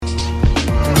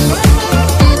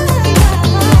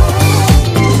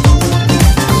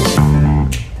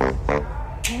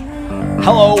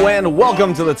and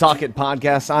welcome to the Talk It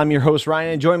Podcast. I'm your host,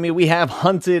 Ryan, and join me, we have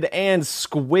Hunted and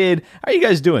Squid. How are you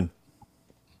guys doing?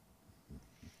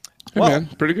 Hey, man,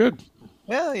 pretty good.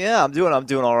 Yeah, I'm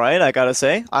doing all right, I gotta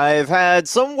say. I've had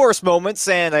some worse moments,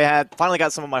 and I finally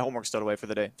got some of my homework stowed away for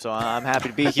the day, so I'm happy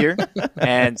to be here.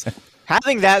 And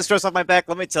having that stress off my back,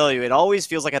 let me tell you, it always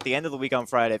feels like at the end of the week on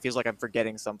Friday, it feels like I'm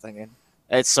forgetting something, and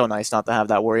it's so nice not to have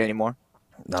that worry anymore.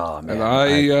 Oh, man.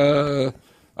 And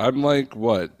I'm like,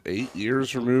 what, 8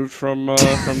 years removed from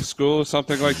school or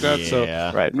something like that?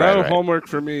 Yeah. So Right. homework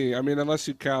for me. I mean, unless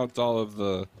you count all of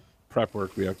the prep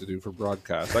work we have to do for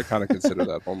broadcast, I kind of consider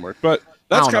that homework. But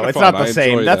that's kind of it's fun. not the I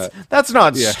same. enjoy That's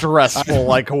not Yeah. stressful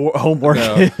like homework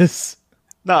No. is.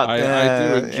 I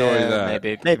do enjoy that.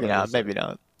 Maybe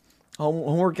not.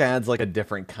 Homework adds like a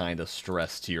different kind of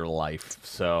stress to your life.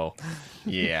 So,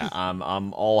 yeah,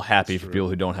 I'm all happy for people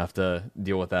who don't have to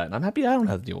deal with that, and I'm happy I don't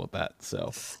have to deal with that.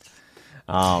 So,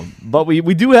 but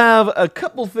we do have a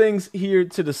couple things here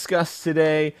to discuss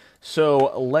today.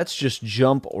 So let's just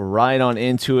jump right on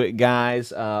into it,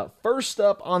 guys. First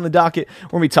up on the docket, we're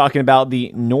going to be talking about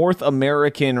the North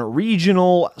American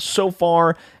Regional so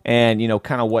far and,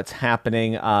 kind of what's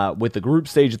happening with the group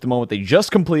stage at the moment. They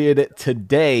just completed it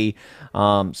today.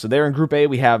 So they're in Group A.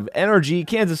 We have NRG,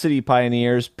 Kansas City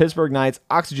Pioneers, Pittsburgh Knights,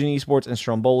 Oxygen Esports, and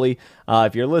Stromboli.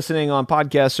 If you're listening on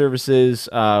podcast services,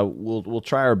 we'll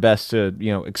try our best to,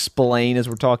 explain as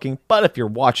we're talking. But if you're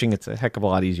watching, it's a heck of a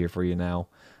lot easier for you now.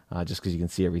 Just because you can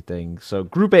see everything. So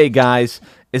Group A, guys,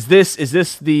 is this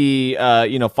the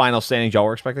final standings y'all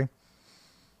were expecting?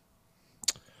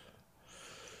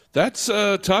 That's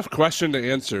a tough question to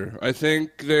answer. I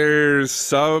think there's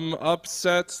some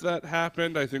upsets that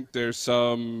happened. I think there's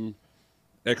some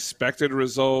expected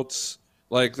results.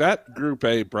 Like that Group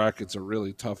A bracket's a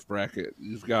really tough bracket.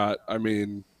 You've got, I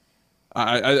don't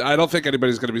think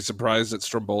anybody's going to be surprised that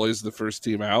Stromboli's the first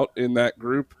team out in that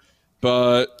group,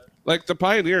 but like the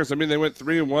Pioneers, they went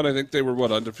 3-1. I think they were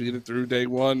undefeated through day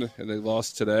one, and they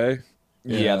lost today.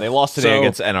 Yeah, they lost today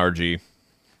against NRG.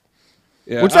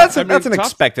 Yeah, which that's an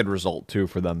expected result too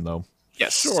for them, though.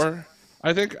 Yes. Sure.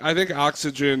 I think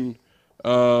Oxygen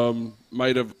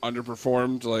might have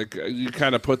underperformed. Like you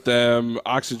kind of put them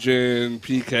Oxygen,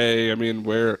 PK.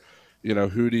 Where,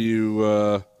 who do you?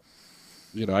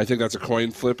 I think that's a coin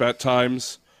flip at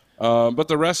times. But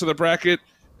the rest of the bracket.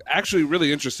 Actually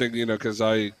really interesting, because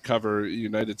I cover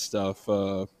United stuff.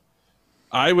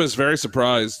 I was very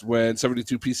surprised when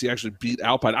 72PC actually beat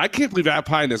Alpine. I can't believe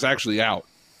Alpine is actually out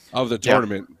of the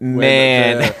tournament.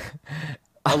 Man.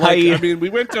 We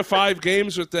went to 5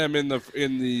 games with them in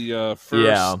the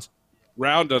first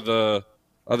round of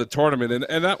the tournament,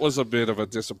 and that was a bit of a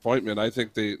disappointment. I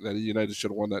think that United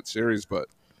should have won that series, but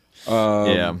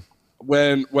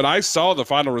When I saw the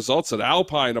final results, that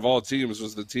Alpine of all teams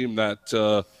was the team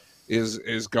that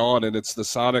is gone, and it's the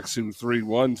Sonics who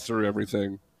 3-1 through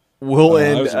everything. Well,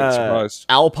 I was a bit surprised.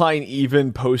 Alpine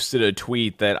even posted a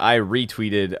tweet that I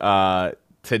retweeted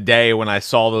today when I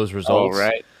saw those results. Oh,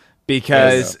 right.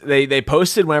 Because they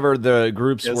posted whenever the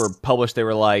groups were published, they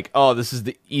were like, "Oh, this is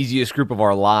the easiest group of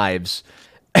our lives."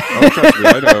 Oh, trust me,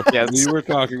 I know. We were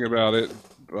talking about it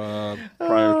prior to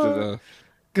the.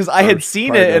 Because I had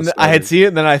seen it, and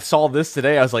then I saw this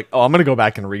today. I was like, "Oh, I'm gonna go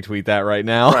back and retweet that right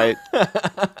now." Right.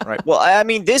 Well,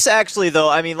 this actually, though,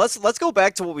 let's go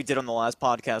back to what we did on the last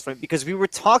podcast, right? Because we were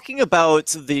talking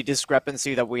about the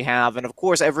discrepancy that we have, and of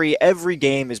course, every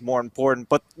game is more important.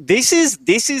 But this is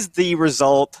the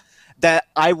result that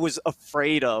I was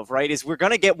afraid of, right? Is we're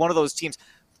gonna get one of those teams,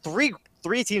 three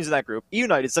teams in that group: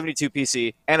 United,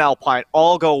 72PC, and Alpine,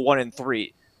 all go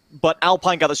 1-3. But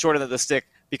Alpine got the short end of the stick,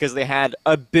 because they had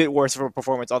a bit worse of a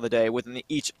performance on the day within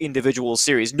each individual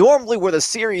series. Normally, where the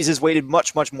series is weighted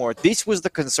much, much more, this was the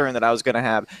concern that I was going to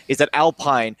have, is that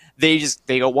Alpine, they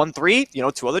go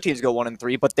 1-3, 2 other teams go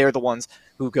 1-3, but they're the ones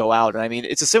who go out. And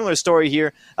it's a similar story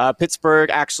here. Pittsburgh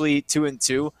actually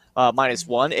 2-2,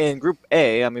 -1. In Group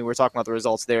A, we're talking about the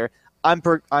results there. I'm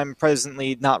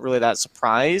presently not really that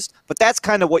surprised, but that's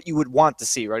kind of what you would want to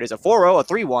see, right? Is a 4-0, a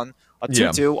 3-1, a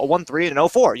 2-2, a 1-3, and an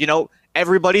 0-4.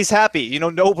 Everybody's happy.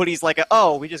 Nobody's like,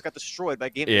 oh, we just got destroyed by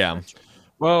game. Yeah.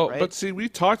 Well, right? But see, we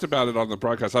talked about it on the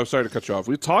broadcast. I'm sorry to cut you off.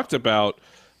 We talked about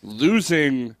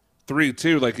losing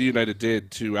 3-2 like United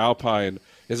did to Alpine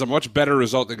is a much better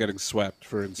result than getting swept,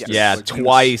 for instance. Yeah,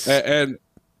 twice.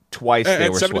 Twice they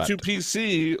were 72 swept.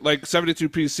 PC, like 72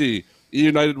 PC,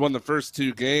 United won the first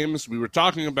 2 games. We were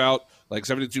talking about, like,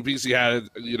 72 PC had,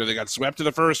 they got swept in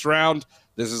the first round.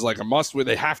 This is like a must-win.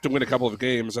 They have to win a couple of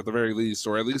games at the very least,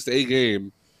 or at least a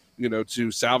game, to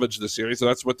salvage the series. So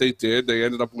that's what they did. They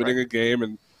ended up winning a game,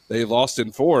 and they lost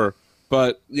in 4.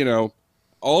 But,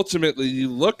 ultimately, you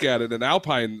look at it, and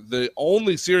Alpine, the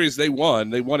only series they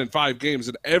won in 5 games,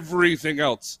 and everything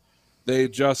else, they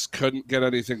just couldn't get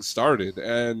anything started.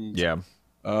 And Yeah.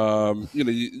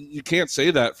 You can't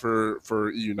say that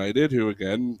for United, who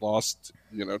again lost,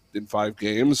 in 5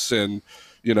 games. And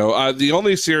the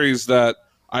only series that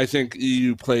I think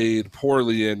EU played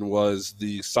poorly in was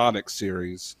the Sonic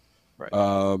series. Right.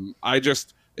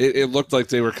 It looked like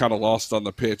they were kind of lost on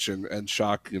the pitch, and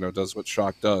Shock, does what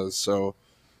Shock does. So,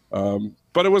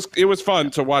 but it was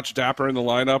fun to watch Dapper in the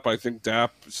lineup. I think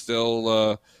Dap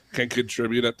still can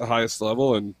contribute at the highest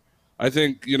level, and I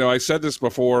think I said this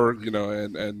before,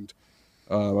 and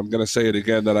I'm going to say it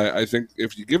again, that I think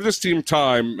if you give this team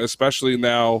time, especially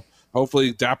now,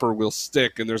 hopefully Dapper will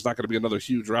stick, and there's not going to be another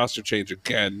huge roster change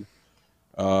again.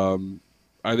 I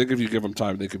think if you give them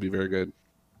time, they could be very good.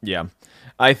 Yeah.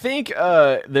 I think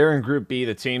they're in Group B.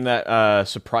 The team that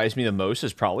surprised me the most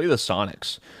is probably the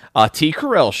Sonics. T.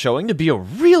 Carell showing to be a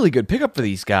really good pickup for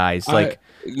these guys.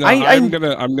 I'm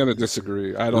gonna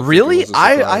disagree. I don't really. Think it was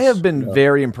a surprise. I have been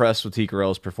very impressed with T.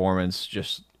 Carell's performance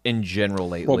just in general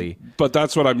lately. Well, but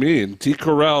that's what I mean. T.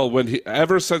 Carell,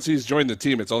 ever since he's joined the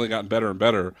team, it's only gotten better and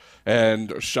better.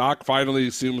 And Shock finally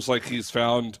seems like he's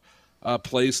found a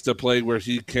place to play where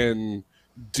he can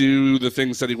do the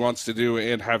things that he wants to do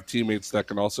and have teammates that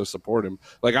can also support him.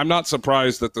 Like, I'm not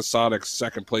surprised that the Sonics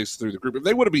second place through the group. If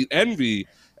they would have beat Envy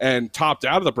and topped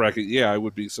out of the bracket, yeah, I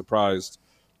would be surprised.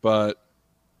 But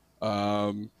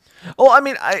I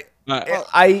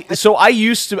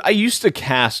used to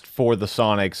cast for the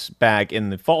Sonics back in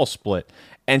the fall split,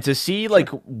 and to see like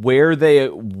where they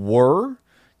were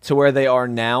to where they are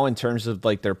now in terms of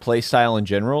like their play style in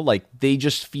general, like they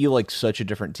just feel like such a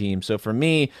different team. So for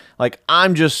me, like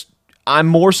I'm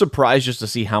more surprised just to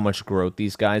see how much growth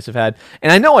these guys have had.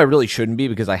 And I know I really shouldn't be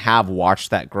because I have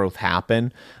watched that growth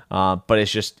happen. But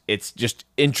it's just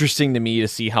interesting to me to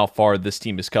see how far this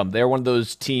team has come. They're one of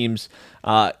those teams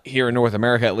here in North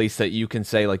America, at least, that you can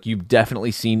say like you've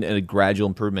definitely seen a gradual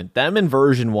improvement. Them and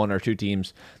Version 1 are 2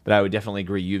 teams that I would definitely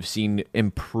agree you've seen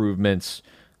improvements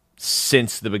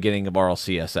since the beginning of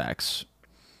RLCSX.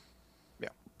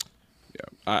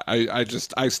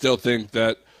 I still think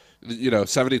that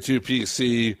 72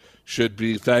 PC should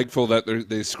be thankful that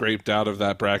they scraped out of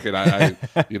that bracket.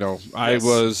 Absolutely.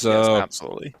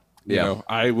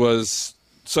 I was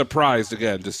surprised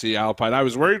again to see Alpine. I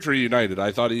was worried for United.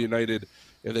 I thought United,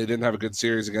 if they didn't have a good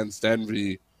series against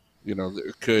Envy,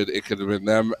 it could have been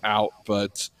them out.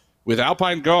 But with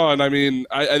Alpine gone, I mean,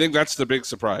 I think that's the big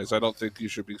surprise. I don't think you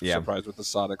should be surprised with the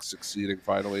Sonics succeeding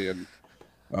finally. And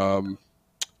I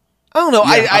don't know.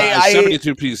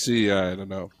 72 PC. I don't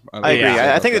know. I agree.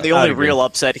 I think that the only real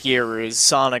upset here is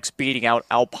Sonics beating out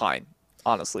Alpine.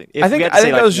 Honestly, I think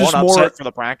that was just more for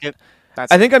the bracket.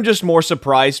 I think I'm just more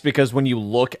surprised because when you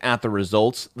look at the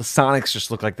results, the Sonics just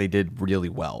look like they did really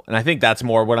well, and I think that's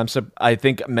more what I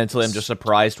think mentally I'm just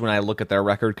surprised when I look at their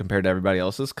record compared to everybody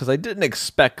else's because I didn't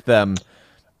expect them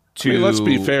to. Let's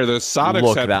be fair. The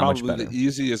Sonics had probably the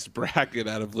easiest bracket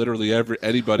out of literally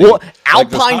anybody. Well,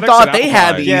 Alpine thought they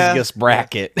had the easiest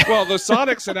bracket. Well, the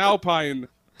Sonics and Alpine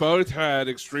both had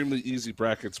extremely easy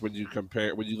brackets when you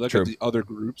look at the other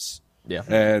groups. Yeah.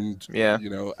 And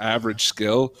average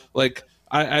skill. Like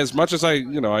as much as I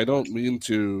don't mean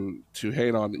to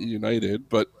hate on United,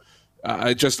 but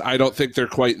I don't think they're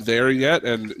quite there yet.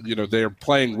 And they're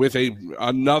playing with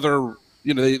another.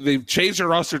 They've changed their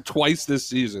roster twice this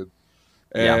season,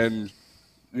 and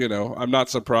I'm not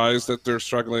surprised that they're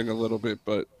struggling a little bit.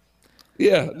 But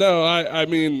I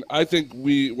mean I think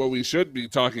what we should be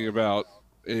talking about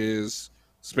is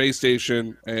Space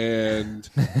Station, and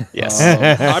yes,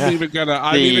 I'm even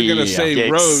gonna say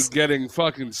Gates. Rogue getting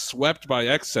fucking swept by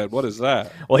XSET. What is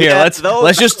that? Well, here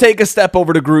let's just take a step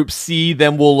over to Group C,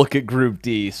 then we'll look at Group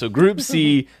D. So Group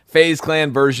C, FaZe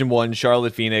Clan Version 1,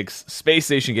 Charlotte Phoenix, Space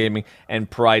Station Gaming, and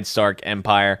Pride Stark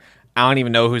Empire. I don't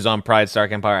even know who's on Pride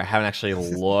Stark Empire. I haven't actually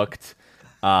looked,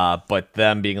 but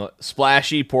them being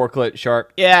Splashy, Porklet,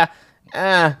 Shark,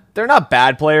 they're not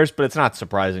bad players, but it's not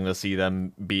surprising to see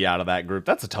them be out of that group.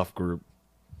 That's a tough group.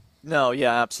 No,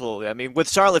 yeah, absolutely. I mean, with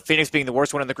Charlotte Phoenix being the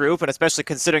worst one in the group, and especially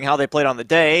considering how they played on the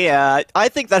day, I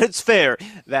think that it's fair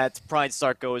that Pride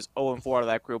Stark goes 0-4 out of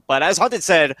that group. But as Hunted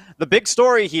said, the big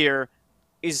story here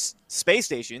is Space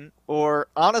Station, or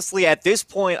honestly, at this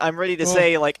point, I'm ready to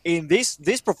say, like, in this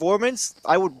performance,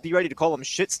 I would be ready to call them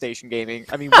Shit Station Gaming.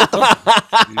 I mean, what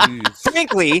the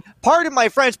frankly, pardon my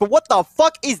French, but what the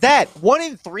fuck is that?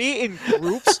 1-3 in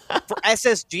groups for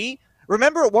SSG?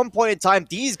 Remember at one point in time,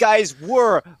 these guys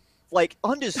were, like,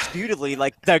 undisputedly,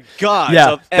 like, the gods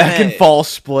of back NA. in fall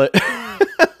split.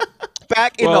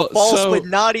 back in the fall split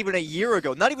not even a year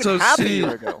ago, not even half a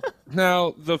year ago.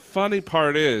 Now, the funny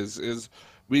part is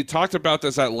we talked about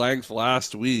this at length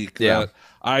last week. Yeah. That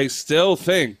I still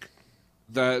think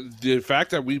that the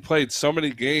fact that we played so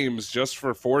many games just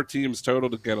for 4 teams total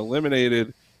to get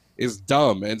eliminated is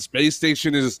dumb. And Space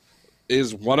Station is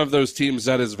one of those teams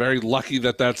that is very lucky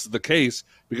that that's the case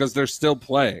because they're still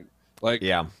playing. Like,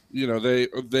 Yeah. you know,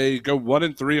 they go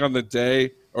 1-3 on the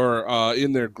day or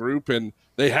in their group, and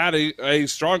they had a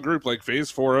strong group like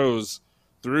Phase 4O's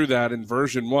through that, and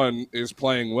version 1 is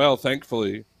playing well,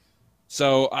 thankfully.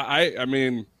 So I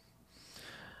mean,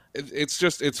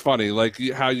 it's funny, like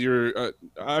how you're.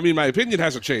 I mean, my opinion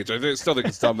hasn't changed. I still think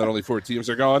it's dumb that only 4 teams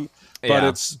are gone, but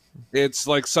Yeah. it's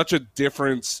like such a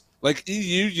difference. Like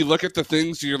EU, you look at the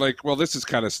things, you're like, well, this is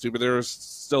kind of stupid. There are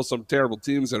still some terrible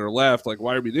teams that are left. Like,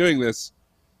 why are we doing this?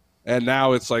 And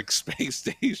now it's like Space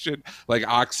Station, like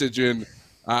Oxygen.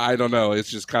 I don't know. It's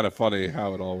just kind of funny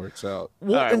how it all works out.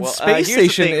 Well, All right, and well, Space here's the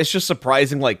Station, thing. it's just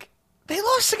surprising. Like, they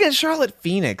lost against Charlotte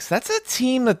Phoenix. That's a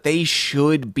team that they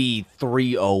should be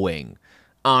 3-0ing,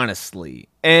 honestly.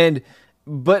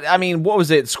 But I mean, what was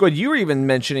it, Squid? You were even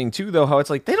mentioning too, though, how it's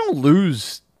like they don't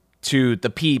lose to the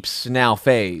Peeps now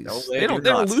phase. No, they don't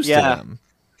not. lose Yeah. to them.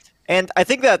 And I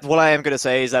think that what I am going to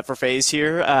say is that for FaZe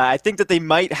here, I think that they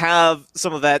might have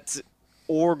some of that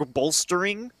org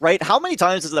bolstering, right? How many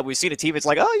times is it that we've seen a team? It's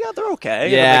like, oh yeah, they're okay. And then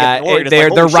they get Yeah, ignored, and it's they're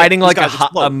like, holy shit, riding these like guys a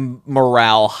explode.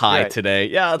 morale high Right. today.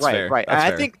 Yeah, that's right, fair. right. That's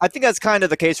And fair. I think that's kind of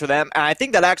the case for them, and I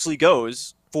think that actually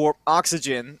goes for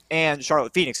Oxygen and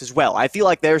Charlotte Phoenix as well. I feel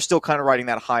like they're still kind of riding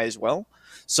that high as well.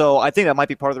 So I think that might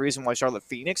be part of the reason why Charlotte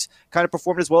Phoenix kind of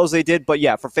performed as well as they did. But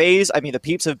yeah, for FaZe, I mean, the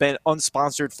Peeps have been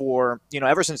unsponsored for,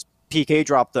 ever since PK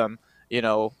dropped them,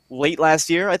 late last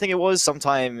year, I think it was,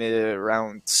 sometime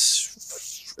around,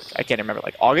 I can't remember,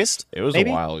 like August? It was maybe?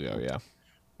 a while ago, yeah.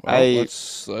 Well,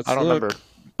 let's I don't look. remember.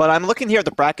 But I'm looking here at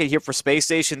the bracket here for Space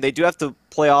Station. They do have to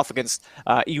play off against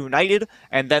United,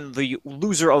 and then the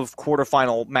loser of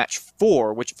quarterfinal match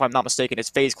 4, which, if I'm not mistaken, is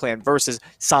FaZe Clan versus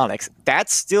Sonics.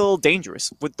 That's still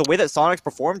dangerous. With the way that Sonics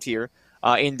performed here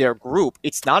in their group,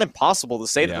 it's not impossible to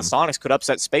say that the Sonics could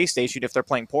upset Space Station if they're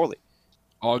playing poorly.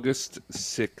 August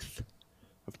 6th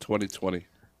of 2020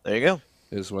 There you go.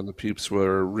 is when the Peeps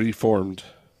were reformed.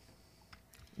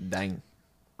 Dang.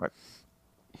 Right.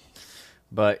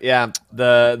 But yeah,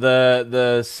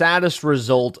 the saddest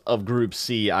result of Group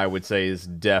C, I would say, is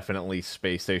definitely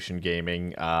Space Station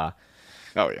Gaming. Oh,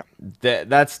 yeah.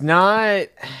 That's not.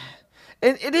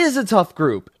 It is a tough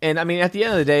group, and I mean, at the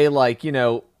end of the day, like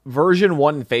version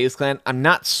 1 and FaZe Clan, I'm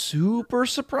not super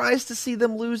surprised to see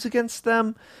them lose against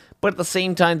them, but at the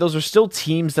same time, those are still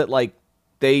teams that like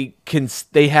they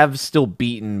have still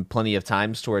beaten plenty of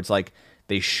times towards like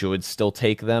they should still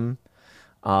take them.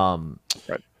 Right.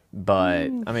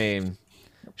 But I mean,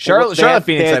 Well, Charlotte they had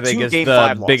Phoenix, I think, 2 is Game the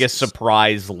 5 biggest losses.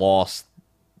 surprise loss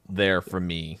there for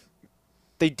me.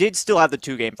 They did still have the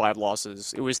 2 Game 5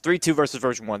 losses. It was 3-2 versus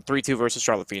version 1, 3-2 versus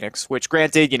Charlotte Phoenix, which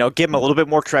granted, give them a little bit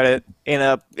more credit in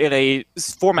a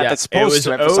format that's supposed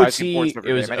to emphasize the importance of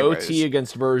It was game anyways. OT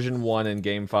against version 1 in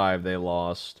Game 5. They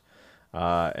lost.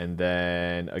 And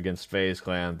then against FaZe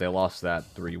Clan, they lost that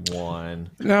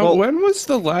 3-1. Now, Well- when was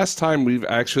the last time we've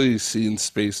actually seen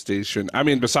Space Station? I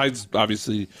mean, besides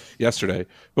obviously yesterday,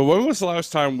 but when was the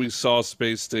last time we saw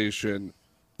Space Station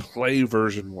play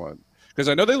version 1? Because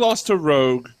I know they lost to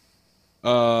Rogue.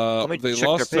 Let me they check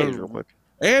lost their page to real quick.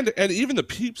 and even the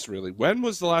Peeps. Really, when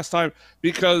was the last time?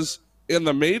 Because in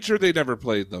the major, they never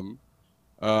played them,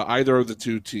 either of the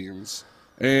 2 teams,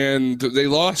 and they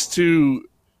lost to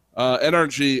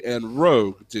NRG and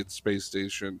Rogue. Did Space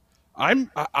Station? I'm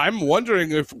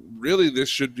wondering if really this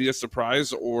should be a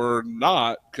surprise or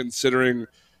not, considering.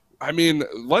 I mean,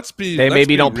 let's be. They let's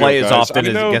maybe be don't real, play as guys. often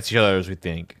I know- against each other as we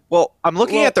think. Well, I'm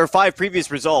looking Well- at their 5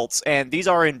 previous results, and these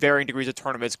are in varying degrees of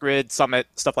tournaments, grid, summit,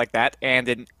 stuff like that. And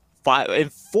in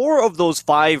 4 of those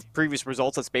 5 previous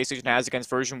results that Space Station has against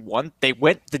version 1, they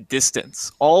went the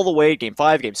distance all the way, Game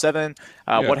 5, Game 7,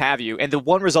 what have you. And the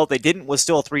one result they didn't was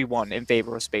still a 3-1 in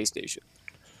favor of Space Station.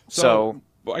 So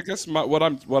well, I guess what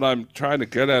I'm trying to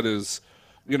get at is,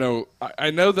 I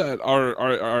know that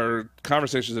our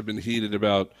conversations have been heated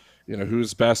about,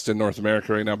 who's best in North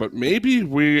America right now, but maybe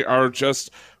we're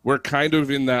kind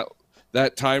of in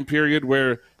that time period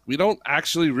where we don't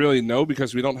actually really know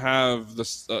because we don't have the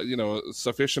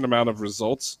sufficient amount of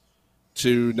results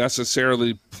to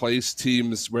necessarily place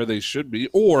teams where they should be,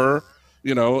 or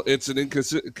it's an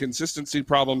inconsistency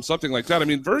problem, something like that. I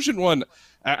mean, version 1,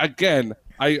 again,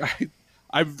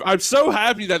 I'm so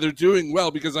happy that they're doing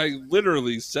well because I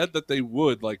literally said that they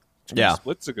would like 2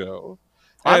 splits ago,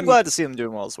 I'm glad to see them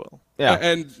doing well as well. Yeah.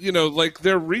 And, like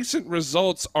their recent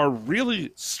results are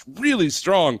really, really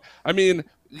strong. I mean,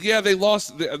 yeah, they've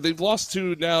lost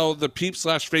to now the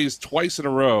Peeps/FaZe twice in a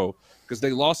row because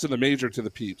they lost in the major to the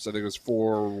Peeps. I think it was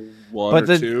 4-1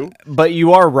 or 2. But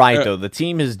you are right, though. The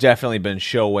team has definitely been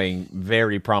showing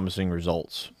very promising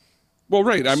results. Well,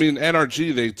 right. I mean,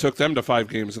 NRG, they took them to 5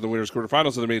 games in the winners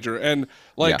quarterfinals of the major. And,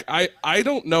 I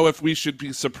don't know if we should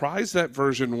be surprised that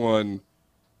version 1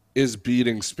 is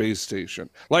beating Space Station.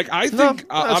 Like, I think,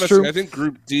 honestly, true. I think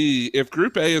Group D, if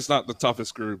Group A is not the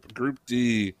toughest group, Group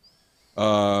D,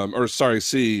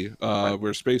 C,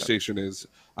 where Space Station is,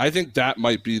 I think that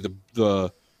might be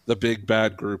the big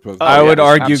bad group of. I would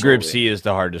argue absolutely. Group C is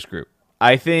the hardest group.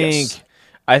 I think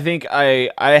I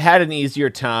had an easier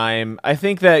time. I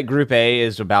think that Group A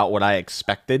is about what I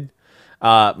expected,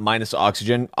 minus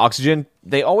Oxygen. Oxygen,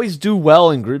 they always do well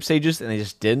in group stages, and they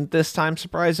just didn't this time,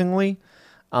 surprisingly.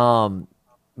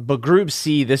 But Group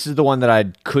C, this is the one that I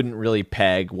couldn't really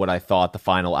peg what I thought the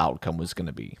final outcome was going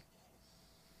to be.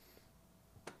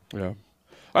 Yeah,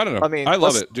 I don't know. I mean, I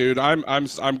love it, dude. I'm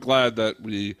glad that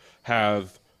we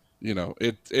have,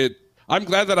 I'm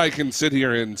glad that I can sit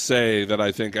here and say that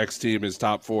I think X Team is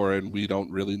top 4, and we don't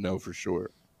really know for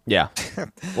sure. Yeah.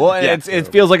 Well, it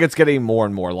feels like it's getting more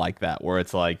and more like that, where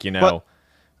it's like,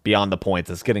 beyond the points,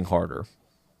 it's getting harder.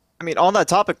 I mean, on that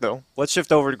topic, though, let's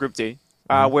shift over to Group D,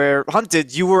 where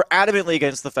Hunted, you were adamantly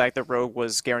against the fact that Rogue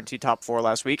was guaranteed top 4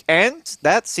 last week, and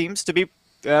that seems to be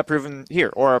proven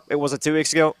here. Or it was it 2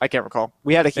 weeks ago? I can't recall.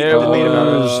 We had a heated debate about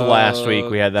it. It was last week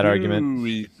we had that 2 argument.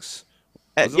 weeks.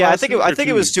 Yeah, I think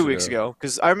it was 2 weeks ago,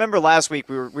 because I remember last week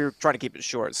we were trying to keep it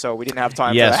short, so we didn't have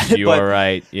time Yes, for that. you But are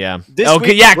right. Yeah. this Okay,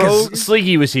 week, yeah, because Rogue-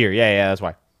 Sleeky was here. Yeah, that's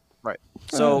why. Right.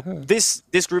 So this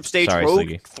group stage, Sorry, Rogue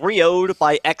Sleeky. 3-0'd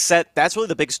by Xset. That's really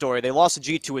the big story. They lost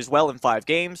to G2 as well in 5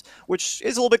 games, which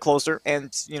is a little bit closer, and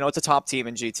it's a top team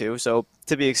in G2, so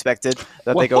to be expected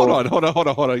that they go. Hold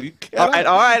on. You cannot,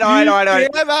 All right. You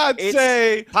cannot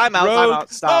say Timeout, Rogue,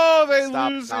 timeout. Stop. Oh, they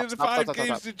Stop, lose stop, in stop, 5 stop,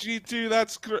 games stop. to G2.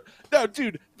 That's no,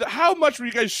 dude. How much were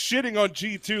you guys shitting on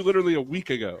G2 literally a week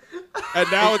ago?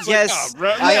 And now it's Yes,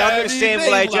 I understand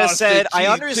what I just said. I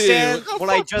understand what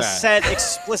I just said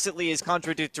explicitly is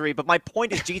contradictory, but my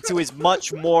point is G2 is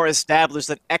much more established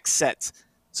than Xset.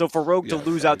 So for Rogue to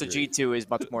lose out to G2 is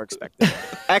much more expected.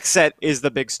 Xset is the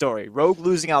big story. Rogue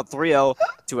losing out 3-0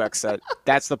 to Xset.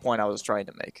 That's the point I was trying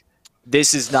to make.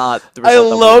 This is not the I result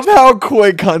that we love how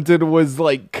quick Hunted was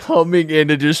like coming in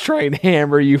to just try and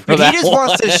hammer you for He that. just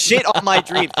wants to shit on my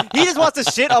dream. He just wants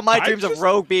to shit on my dreams of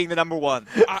Rogue being the number 1.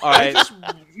 All right.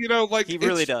 He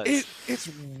really does. It's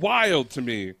wild to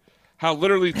me how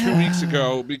literally 2 weeks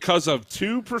ago, because of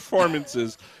 2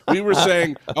 performances, we were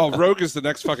saying, "Oh, Rogue is the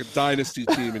next fucking dynasty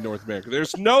team in North America."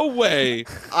 There's no way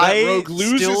that Rogue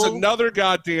loses another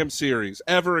goddamn series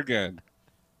ever again.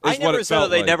 I never said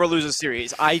that they never lose a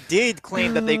series. I did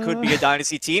claim that they could be a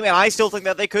dynasty team, and I still think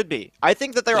that they could be. I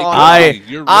think that they're on.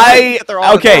 You're right.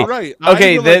 Okay, Right.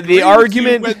 okay. The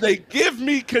argument when they give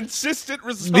me consistent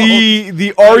results.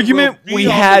 the argument be we on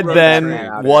the had road then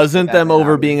train. wasn't them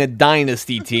over being a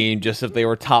dynasty team, just if they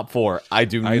were top 4. I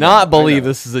do not believe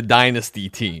this is a dynasty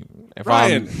team. If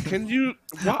Ryan, can you?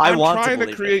 I I'm want to trying to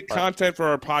believe create it, but- content for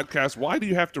our podcast. Why do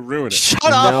you have to ruin it? Shut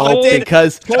up! No, Hunted.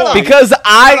 because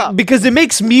up. because it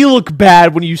makes me look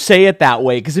bad when you say it that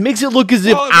way. Because it makes it look as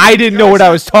if Well, I you didn't know guys what I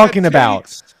have was bad talking about.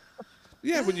 takes.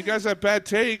 Yeah, when you guys have bad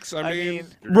takes, I mean,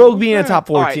 Rogue being a top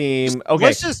 4 All right, team. Okay,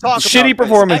 let's just talk shitty about this.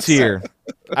 performance Xset. here.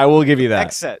 I will give you that.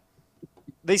 Xset.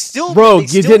 They still Rogue, they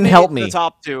still you didn't made help it to me. The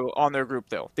top 2 on their group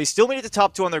though. They still made it to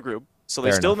top 2 on their group, so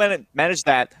they Fair still managed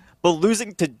that. But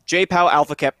losing to JPow,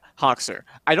 AlphaCap, Hoxer.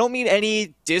 I don't mean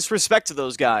any disrespect to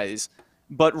those guys,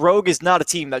 but Rogue is not a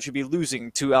team that should be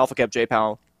losing to AlphaCap,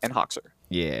 JPow, and Hoxer.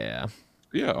 Yeah.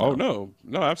 Yeah. Oh no,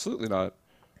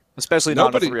 Especially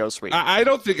not Nobody- in the 3-0 sweep. I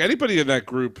don't think anybody in that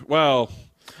group. Well,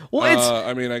 Well,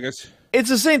 I mean, I guess. it's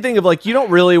the same thing of like you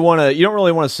don't really want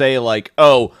to say like,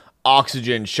 oh,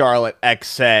 Oxygen, Charlotte,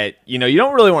 Xset. You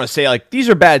don't really want to say like these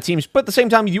are bad teams, but at the same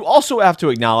time you also have to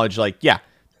acknowledge like, yeah,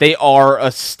 they are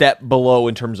a step below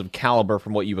in terms of caliber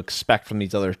from what you expect from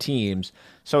these other teams.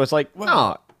 So it's like,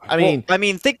 I mean,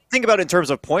 think about it in terms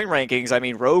of point rankings. I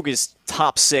mean, Rogue is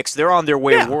top 6. They're on their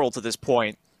way to Worlds at this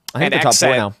point. I think and they're top 4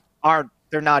 now.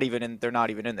 They're not even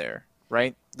in there,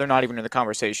 right? They're not even in the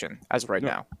conversation as of right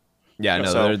now. Yeah, no,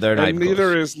 So- they're not. And even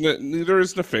close. neither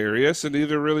is Nefarious, and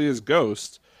neither really is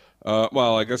Ghost.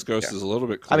 Well, I guess Ghost is a little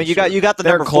bit closer. I mean, you got the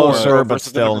They're number closer, 4 but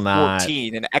versus the still number not.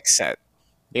 14 in Xset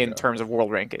in terms of world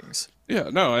rankings. Yeah,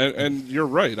 no, and you're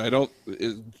right.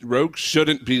 Rogue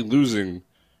shouldn't be losing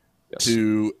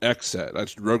to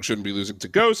Xset. Rogue shouldn't be losing to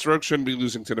Ghost. Rogue shouldn't be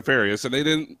losing to Nefarious. And they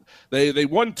didn't. They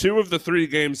won 2 of the 3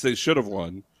 games they should have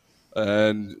won.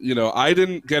 And I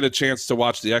didn't get a chance to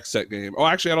watch the Xset game. Oh,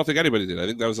 actually, I don't think anybody did. I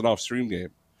think that was an off-stream game.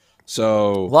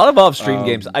 So a lot of off-stream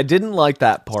games. I didn't like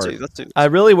that part. I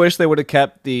really wish they would have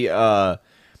kept the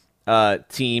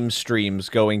team streams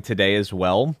going today as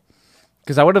well.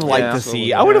 Because I would have liked to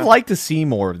see. I would have liked to see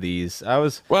more of these.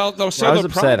 Well, no. So the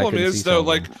problem is though,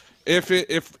 like, if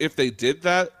they did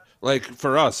that, like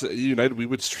for us at United, we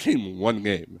would stream 1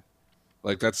 game.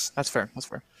 Like that's fair. That's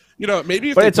fair. Maybe.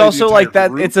 If but it's also like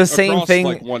that. It's the same across, thing.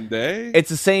 Like, one day. It's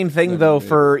the same thing though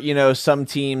for some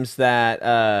teams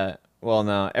that. Well,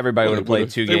 no, everybody would have played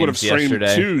 2 games yesterday. They would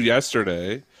have streamed 2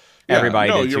 yesterday. Yeah,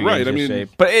 everybody did 2 you're right. games I mean,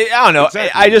 but I don't know.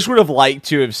 Exactly. I just would have liked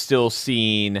to have still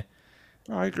seen.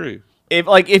 I agree.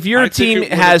 If your team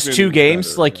has 2 games,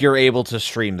 better, like you're able to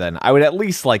stream, then I would at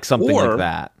least like something like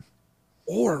that.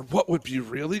 Or what would be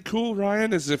really cool,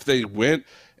 Ryan, is if they went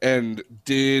and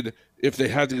if they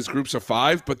had these groups of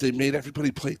 5, but they made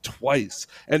everybody play twice,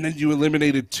 and then you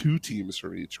eliminated 2 teams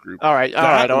from each group. All right.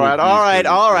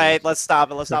 Let's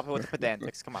stop it. Let's stop it with the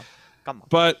pedantics. Come on.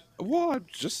 But I'm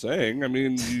just saying. I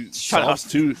mean, you solves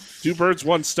two birds,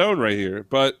 1 stone right here.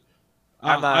 But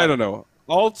I don't know.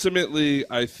 Ultimately,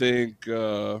 I think.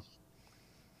 I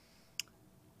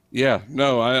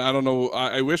don't know.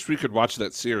 I wish we could watch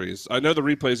that series. I know the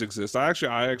replays exist. I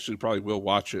actually probably will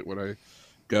watch it when I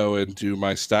go and do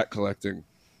my stat collecting.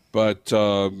 But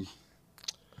I was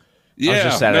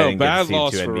just sad I didn't bad get to see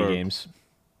loss 2 for NBA Rogue. games.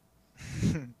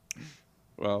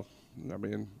 Well, I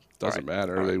mean, doesn't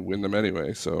matter. They win them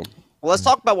anyway. So. Well, let's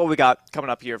talk about what we got coming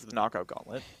up here for the Knockout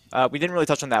Gauntlet. We didn't really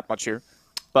touch on that much here.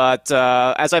 But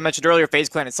as I mentioned earlier, FaZe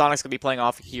Clan and Sonic's going to be playing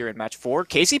off here in Match 4.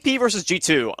 KCP versus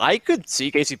G2. I could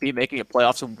see KCP making it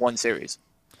playoffs in 1 series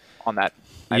on that.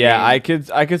 I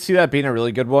could see that being a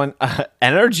really good one.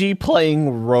 NRG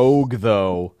playing Rogue,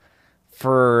 though,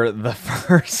 for the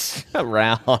first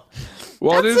round.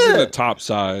 Well, it is in the top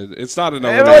side. It's not an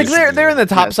they're in the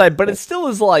top side, but it still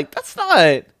is like, that's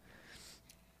not...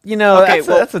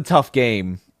 that's a tough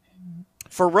game.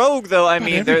 For Rogue, though, I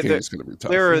mean, their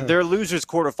their losers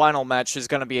quarterfinal match is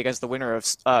going to be against the winner of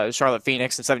Charlotte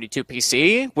Phoenix and 72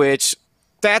 PC, which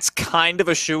that's kind of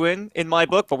a shoo-in in my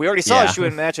book. But we already saw a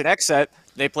shoo-in match in Xset.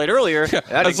 They played earlier. Yeah,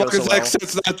 as long as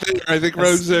Xset's not there, I think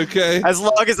Rogue's okay. As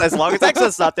long as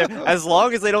Xset's not there, as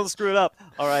long as they don't screw it up.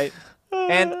 All right.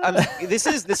 And this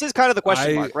is kind of the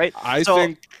question mark, right?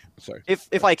 Sorry.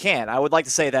 If I can, I would like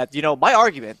to say that, my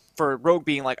argument for Rogue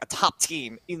being like a top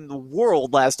team in the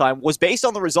world last time was based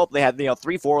on the result. They had, 3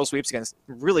 4-0 sweeps against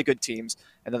really good teams,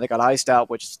 and then they got iced out,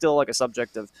 which is still like a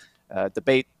subject of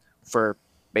debate for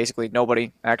basically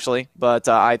nobody, actually. But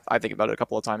I think about it a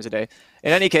couple of times a day.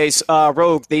 In any case,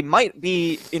 Rogue, they might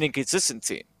be an inconsistent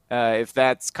team, if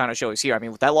that kind of shows here. I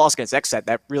mean, with that loss against Xset,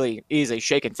 that really is a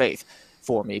shaken faith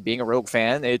for me. Being a Rogue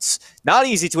fan, it's not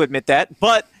easy to admit that,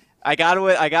 but I got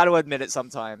to admit it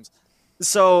sometimes.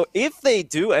 So if they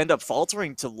do end up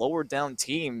faltering to lower down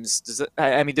teams,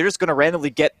 they're just going to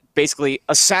randomly get basically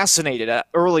assassinated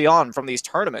early on from these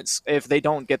tournaments if they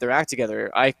don't get their act together.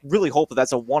 I really hope that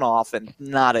that's a one-off and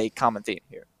not a common theme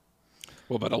here.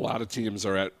 Well, but a lot of teams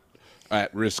are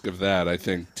at risk of that, I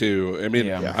think, too. I mean,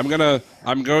 Yeah. I'm going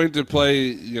to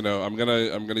play, I'm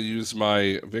gonna use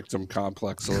my victim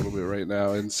complex a little bit right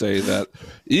now and say that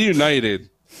United,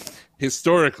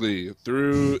 historically,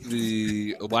 through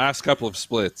the last couple of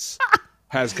splits,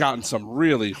 has gotten some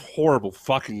really horrible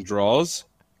fucking draws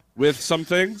with some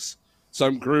things.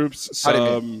 Some groups,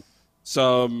 some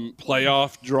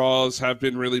playoff draws have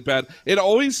been really bad. It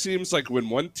always seems like when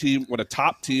a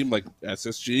top team like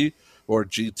SSG or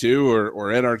G2 or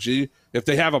NRG, if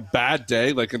they have a bad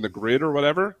day, like in the grid or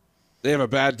whatever, they have a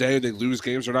bad day and they lose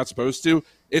games they're not supposed to,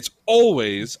 it's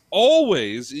always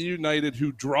United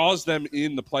who draws them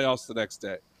in the playoffs the next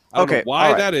day. I don't know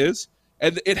why that is.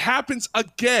 And it happens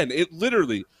again. It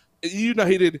literally,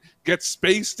 United gets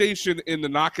Space Station in the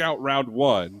knockout round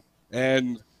 1.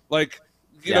 And,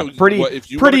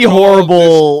 pretty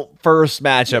horrible first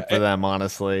matchup for them,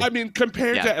 honestly. I mean,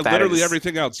 compared to literally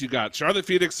everything else, you got Charlotte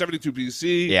Phoenix, 72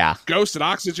 BC, Ghost and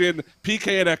Oxygen,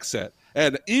 PK and Xset.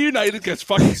 And United gets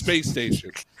fucking Space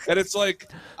Station. And it's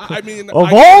like, I mean,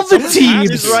 all the teams.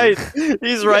 He's right.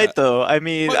 He's right, though. I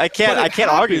mean, I can't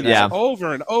argue that.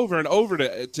 Over and over and over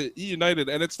to United,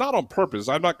 and it's not on purpose.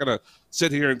 I'm not going to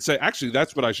sit here and say, actually,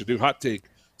 that's what I should do. Hot take.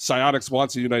 Psionics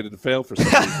wants United to fail for some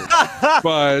reason.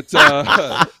 But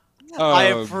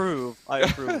I approve.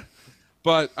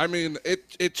 But I mean,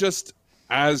 it just,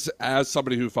 as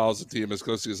somebody who follows the team as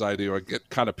closely as I do, I get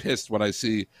kind of pissed when I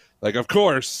see, like, of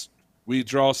course, we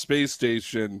draw Space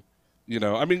Station.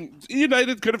 I mean,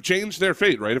 United could have changed their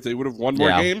fate, right? If they would have won more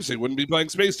games, they wouldn't be playing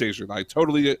Space Station. I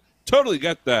totally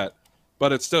get that,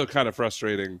 but it's still kind of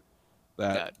frustrating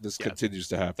that this continues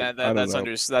to happen.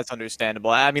 That's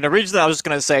understandable. I mean, originally I was just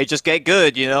gonna say, just get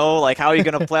good. Like, how are you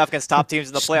gonna play off against top teams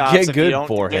in the playoffs? Get good,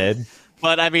 forehead.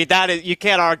 But I mean, you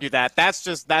can't argue that. That's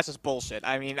just bullshit.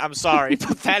 I mean, I'm sorry,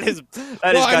 but that is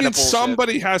kind of bullshit.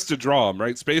 Somebody has to draw them,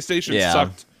 right? Space Station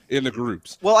sucked in the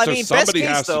groups. Well, I mean, somebody best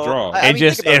case, has though, to draw.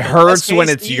 It hurts when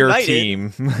it's your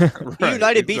team. Right,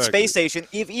 United beat Space Station.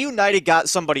 If United got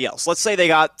somebody else, let's say they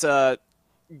got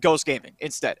Ghost Gaming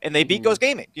instead, and they beat Ghost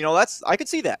Gaming. I could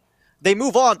see that. They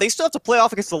move on. They still have to play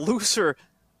off against the loser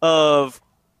of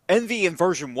Envy and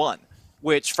Version 1,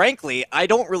 which, frankly, I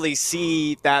don't really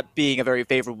see that being a very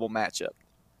favorable matchup.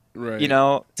 Right.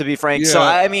 To be frank. Yeah. So,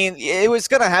 I mean, it was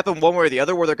going to happen one way or the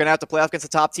other where they're going to have to play off against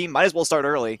the top team. Might as well start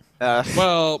early.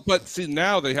 Well, but see,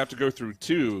 now they have to go through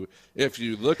 2 if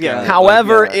you look at it.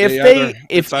 However, if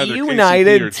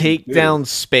United take down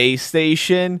Space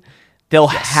Station, they'll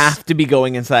have to be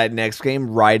going into that next game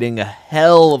riding a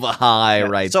hell of a high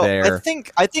there.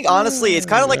 I think honestly, it's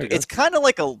kind of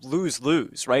like a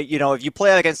lose-lose, right? If you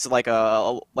play against like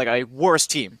a worse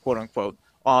team, quote unquote,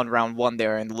 on round 1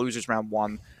 there and the losers round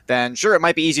 1, then sure, it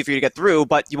might be easy for you to get through,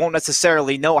 but you won't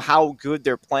necessarily know how good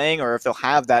they're playing or if they'll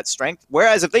have that strength.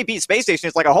 Whereas if they beat Space Station,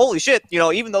 it's like, holy shit,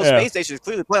 even though Space Station is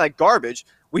clearly playing like garbage,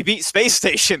 we beat Space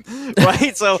Station,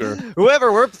 right? So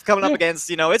whoever we're coming up against,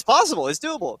 it's possible, it's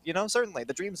doable, certainly.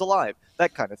 The dream's alive,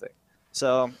 that kind of thing.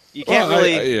 So you can't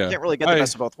really get the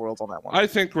best of both worlds on that one. I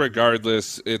think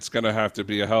regardless, it's going to have to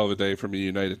be a hell of a day for me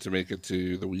United to make it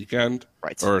to the weekend,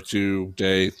 right? Or to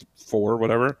day 4,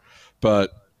 whatever.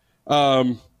 But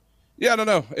I don't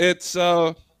know. It's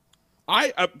I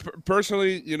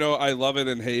personally, I love it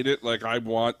and hate it. Like, I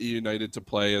want United to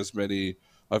play as many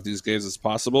of these games as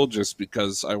possible, just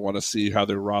because I want to see how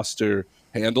their roster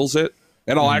handles it,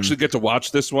 and I'll actually get to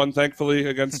watch this one, thankfully,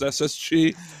 against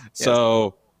SSG.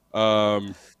 So.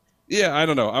 I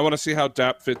don't know. I want to see how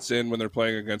DAP fits in when they're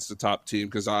playing against the top team,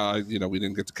 because we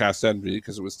didn't get to cast Envy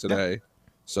because it was today.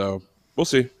 So we'll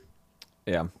see.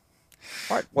 Yeah. All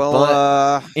right.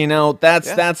 Well,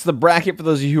 that's the bracket for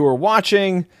those of you who are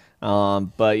watching.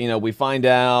 But we find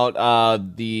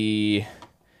out the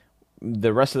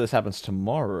rest of this happens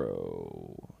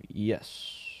tomorrow.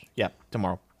 Yes. Yeah,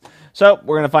 tomorrow. So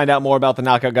we're gonna find out more about the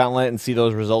Knockout Gauntlet and see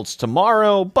those results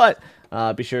tomorrow. But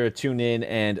be sure to tune in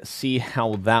and see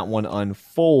how that one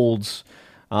unfolds.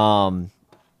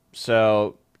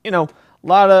 So,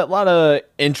 lot of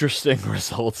interesting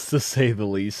results, to say the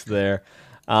least there.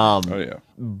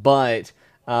 But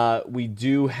we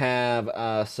do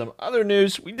have some other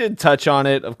news. We did touch on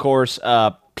it, of course.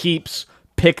 Peeps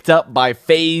picked up by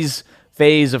FaZe.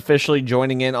 FaZe officially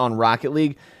joining in on Rocket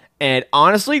League. And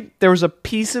honestly, there was a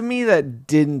piece of me that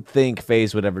didn't think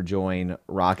FaZe would ever join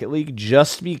Rocket League,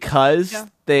 just because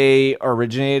they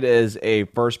originated as a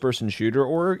first-person shooter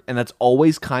org, and that's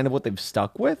always kind of what they've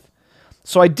stuck with.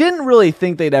 So I didn't really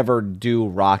think they'd ever do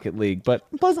Rocket League, but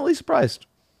I'm pleasantly surprised.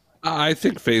 I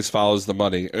think FaZe follows the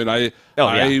money, and I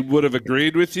would have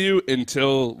agreed with you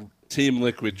until Team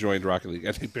Liquid joined Rocket League,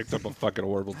 and they picked up a fucking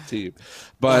horrible team.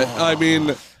 But, I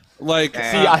mean...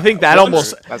 I think that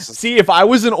almost... See, if I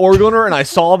was an org owner and I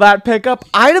saw that pickup,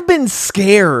 I'd have been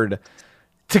scared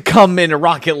to come into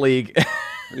Rocket League.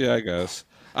 Yeah, I guess.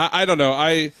 I don't know.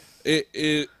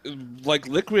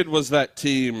 Liquid was that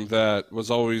team that was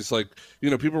always like,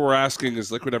 people were asking,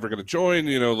 is Liquid ever going to join?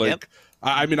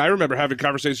 I mean, I remember having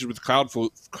conversations with Cloud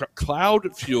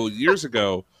Fuel years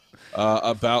ago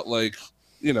about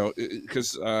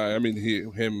because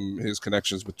his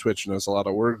connections with Twitch knows a lot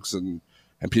of orgs and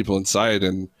people inside,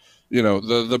 and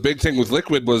the big thing with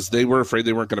Liquid was they were afraid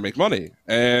they weren't going to make money,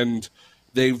 and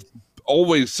they've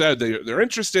always said they're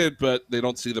interested, but they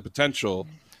don't see the potential.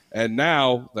 And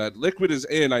now that Liquid is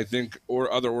in, I think,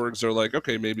 or other orgs are like,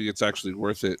 okay, maybe it's actually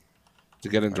worth it to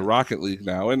get into Rocket League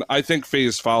now. And I think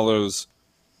FaZe follows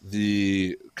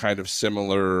the kind of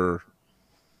similar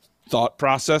thought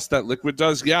process that Liquid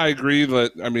does. Yeah, I agree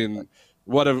that,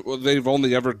 they've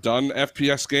only ever done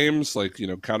FPS games like,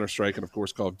 Counter-Strike and, of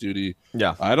course, Call of Duty.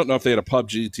 Yeah. I don't know if they had a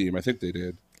PUBG team. I think they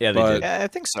did. Yeah, they did. Yeah, I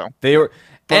think so. They were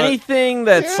anything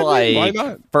that's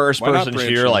first-person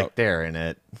shooter, out? They're in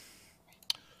it.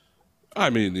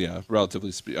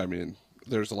 Relatively speaking.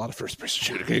 There's a lot of first-person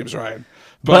shooter games, Ryan.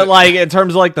 But in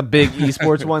terms of the big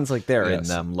esports ones, they're in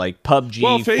them. Like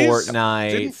PUBG,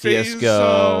 Fortnite,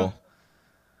 CS:GO.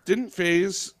 Didn't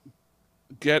FaZe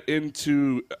get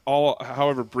into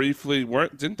however briefly,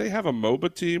 didn't they have a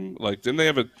MOBA team? Like, didn't they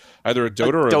have either a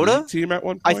Dota or a League team at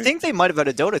one point? I think they might have had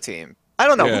a Dota team. I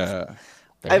don't know. Yeah.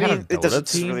 I mean, it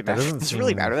doesn't really matter. Does it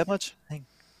really matter that much?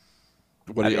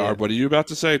 What are you about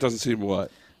to say? It doesn't seem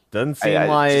what? Doesn't seem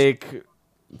like.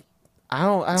 I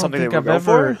don't something think they would I've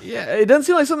go ever. for? Yeah, it doesn't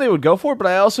seem like something they would go for. But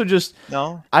I also just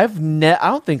No. I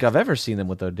don't think I've ever seen them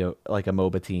with a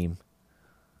MOBA team.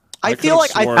 I feel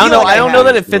like I don't know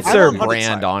that it fits their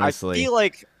brand. Honestly,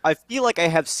 I feel like I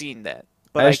have seen that.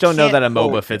 But I just don't know that a can't MOBA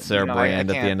quote fits them, their brand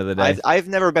at the end of the day. I've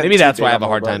never been. Maybe too that's why I big have a on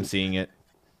hard MOBA. time seeing it.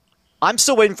 I'm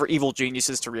still waiting for Evil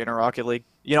Geniuses to re-enter Rocket League.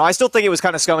 You know, I still think it was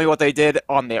kind of scummy what they did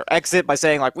on their exit by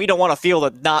saying, like, we don't want to field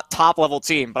a not top-level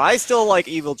team. But I still like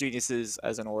Evil Geniuses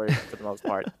as an org for the most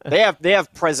part. They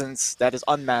have presence that is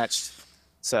unmatched.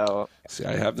 So see,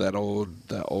 I have that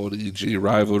old EG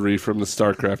rivalry from the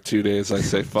StarCraft 2 days. I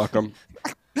say fuck them.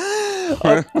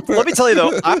 let me tell you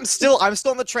though, I'm still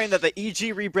on the train that the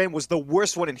EG rebrand was the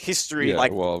worst one in history.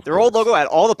 Yeah, Their old logo had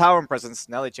all the power and presence.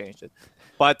 Now they changed it.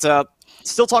 But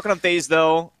still talking on FaZe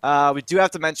though, we do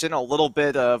have to mention a little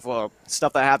bit of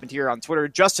stuff that happened here on Twitter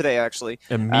just today, actually.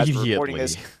 As we're recording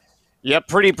this. Yep,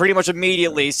 pretty much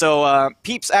immediately. So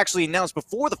Peeps actually announced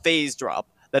before the FaZe drop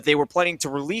that they were planning to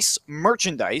release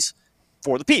merchandise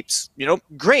for the Peeps. You know,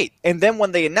 great. And then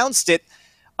when they announced it,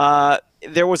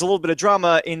 there was a little bit of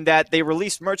drama in that they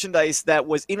released merchandise that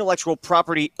was intellectual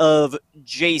property of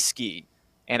J-Ski.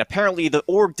 And apparently the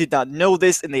org did not know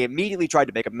this, and they immediately tried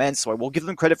to make amends, so I will give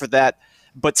them credit for that.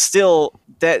 But still,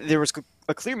 that there was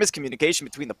a clear miscommunication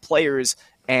between the players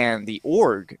and the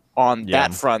org on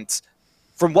that front.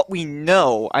 From what we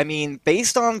know, I mean,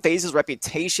 based on FaZe's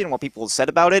reputation and what people have said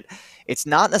about it, it's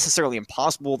not necessarily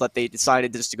impossible that they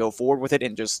decided just to go forward with it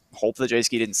and just hope that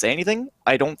J-Ski didn't say anything.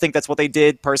 I don't think that's what they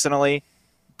did, personally.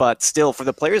 But still, for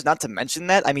the players not to mention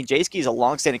that, I mean, J-Ski is a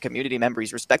long-standing community member.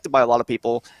 He's respected by a lot of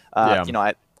people. You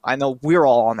know, I know we're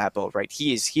all on that boat, right?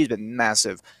 He's been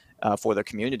massive for the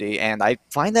community, and I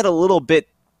find that a little bit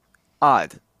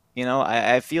odd. You know,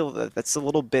 I feel that that's a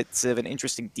little bit of an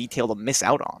interesting detail to miss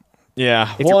out on.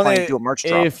 Yeah, if you're planning to do a merch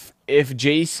drop. If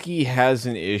J-Ski has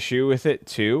an issue with it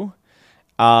too,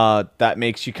 that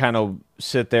makes you kind of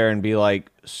sit there and be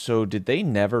like, so did they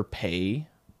never pay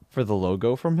for the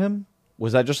logo from him?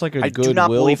 Was that just like a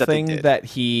goodwill thing that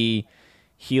he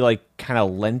like kind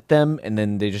of lent them, and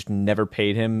then they just never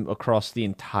paid him across the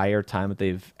entire time that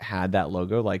they've had that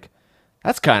logo? Like,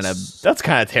 that's kind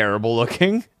of terrible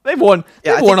looking. They've won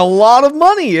a lot of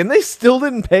money, and they still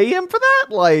didn't pay him for that.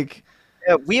 Like,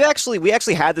 yeah, we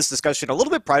actually had this discussion a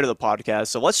little bit prior to the podcast.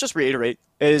 So let's just reiterate: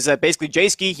 is that basically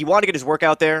J-Ski, he wanted to get his work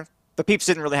out there. The Peeps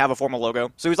didn't really have a formal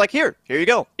logo, so he was like, here you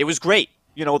go. It was great.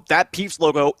 You know, that Peeps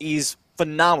logo is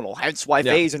phenomenal. Hence why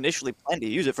FaZe initially planned to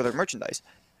use it for their merchandise.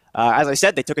 As I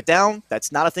said, they took it down.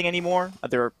 That's not a thing anymore.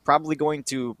 They're probably going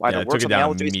to either work something out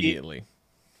with immediately,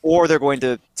 or they're going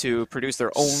to produce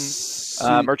their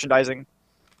own merchandising.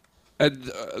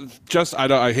 And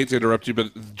I hate to interrupt you,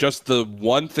 but just the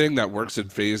one thing that works in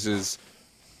FaZe's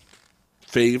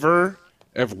favor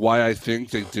of why I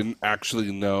think they didn't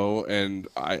actually know, and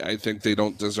I think they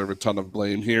don't deserve a ton of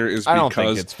blame here, is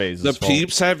because the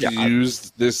Peeps have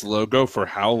used this logo for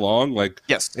how long? Like,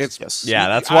 yes. Yeah,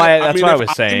 that's why I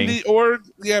was saying. The org,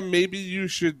 maybe you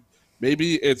should.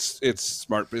 Maybe it's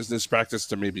smart business practice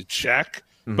to maybe check.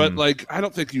 But like, I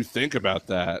don't think you think about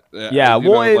that. Yeah,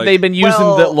 they've been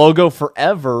using the logo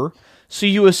forever, so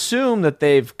you assume that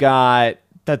they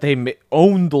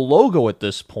own the logo at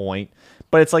this point.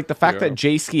 But it's like the fact that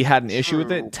J-Ski had an issue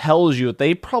with it tells you that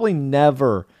they probably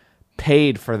never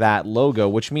paid for that logo,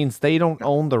 which means they don't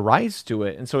own the rights to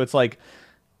it. And so it's like,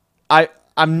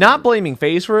 I'm not blaming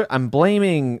FaZe for it. I'm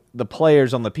blaming the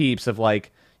players on the Peeps of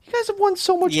like, you guys have won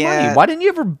so much money. Why didn't you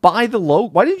ever buy the logo?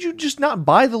 Why didn't you just not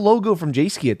buy the logo from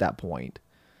J-Ski at that point?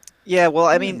 Yeah, well,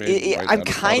 I mean, I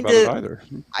kind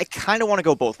of want to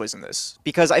go both ways in this,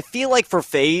 because I feel like for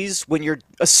FaZe,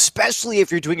 especially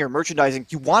if you're doing your merchandising,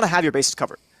 you want to have your bases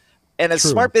covered. And as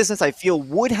smart business, I feel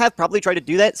would have probably tried to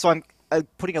do that. So I'm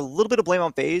putting a little bit of blame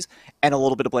on FaZe and a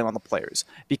little bit of blame on the players,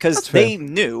 because they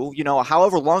knew,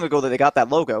 however long ago that they got that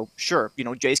logo. Sure,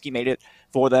 J-Ski made it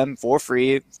for them for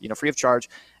free, free of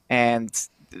charge, and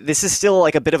this is still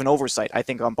like a bit of an oversight, I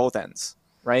think, on both ends.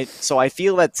 Right, so I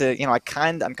feel that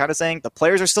I'm kind of saying the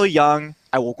players are still young.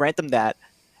 I will grant them that,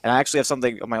 and I actually have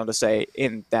something of my own to say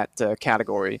in that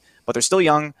category. But they're still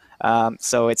young,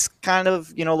 so it's kind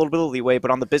of a little bit of leeway.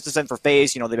 But on the business end for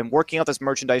FaZe, they've been working out this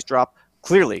merchandise drop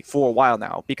clearly for a while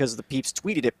now, because the Peeps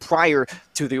tweeted it prior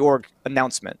to the org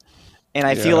announcement, and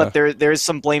I feel that there is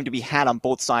some blame to be had on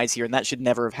both sides here, and that should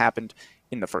never have happened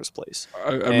in the first place.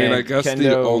 I mean, I guess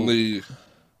the only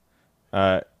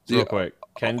real quick,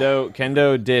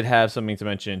 Kendo did have something to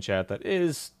mention in chat that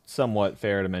is somewhat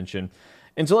fair to mention.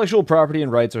 Intellectual property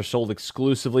and rights are sold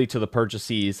exclusively to the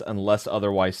purchasees unless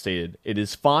otherwise stated. It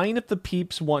is fine if the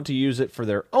peeps want to use it for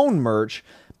their own merch,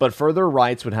 but further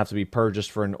rights would have to be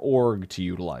purchased for an org to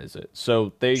utilize it.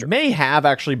 So they may have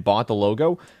actually bought the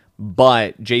logo,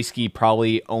 but J-Ski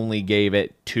probably only gave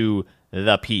it to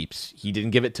the peeps. He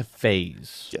didn't give it to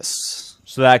FaZe. Yes.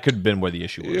 So that could have been where the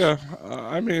issue was. Yeah,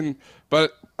 I mean,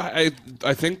 but I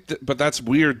think, but that's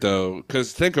weird though,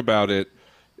 because think about it.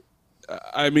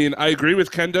 I mean, I agree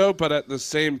with Kendo, but at the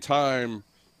same time,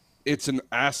 it's an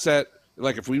asset.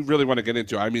 Like, if we really want to get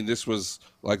into it, I mean, this was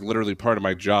like literally part of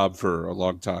my job for a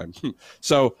long time.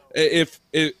 So if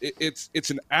it's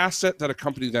an asset that a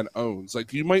company then owns,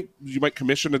 like you might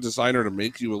commission a designer to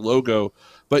make you a logo,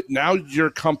 but now your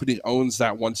company owns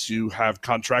that once you have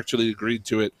contractually agreed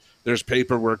to it. There's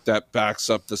paperwork that backs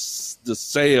up the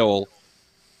sale,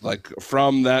 like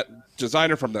from that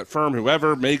designer, from that firm,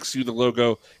 whoever makes you the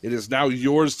logo. It is now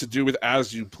yours to do with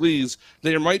as you please.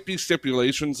 There might be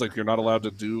stipulations, like you're not allowed to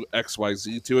do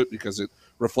XYZ to it because it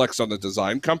reflects on the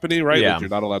design company, right? Yeah. Like you're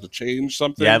not allowed to change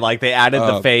something. Yeah, like they added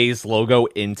the FaZe logo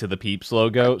into the Peeps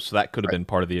logo, so that could have been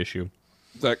part of the issue.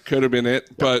 That could have been it.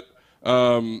 Yep. But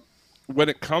when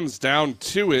it comes down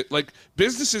to it, like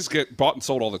businesses get bought and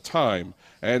sold all the time.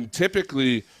 And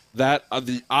typically that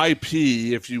the IP,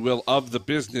 if you will, of the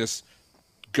business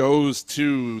goes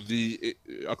to the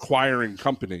acquiring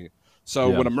company. So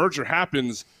when a merger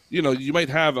happens, you know, you might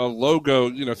have a logo,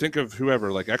 you know, think of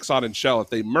whoever, like Exxon and Shell. If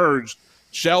they merged,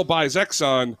 Shell buys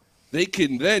Exxon, they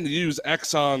can then use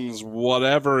Exxon's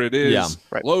whatever it is,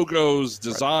 logos,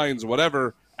 designs,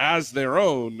 whatever, as their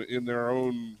own, in their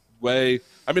own way.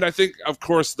 I mean, I think, of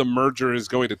course, the merger is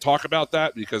going to talk about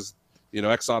that because, you know,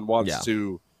 Exxon wants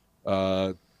to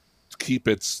keep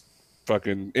its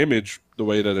fucking image the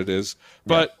way that it is.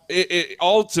 But it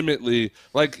ultimately,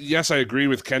 like, yes, I agree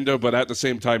with Kendo, but at the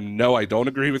same time, no, I don't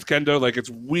agree with Kendo. Like, it's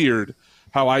weird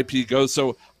how IP goes.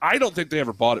 So I don't think they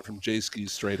ever bought it from J-Ski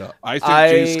straight up. I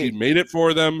think J-Ski made it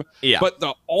for them. Yeah. But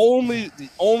the only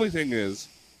thing is,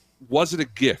 was it a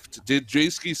gift? Did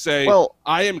J-Ski say, well,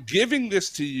 I am giving this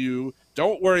to you,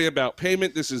 don't worry about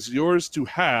payment, this is yours to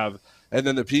have, and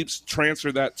then the peeps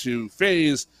transfer that to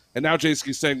FaZe, and now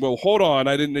J-Ski's saying, well, hold on,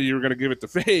 I didn't know you were going to give it to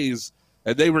FaZe,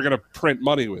 and they were going to print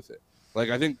money with it. Like,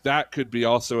 I think that could be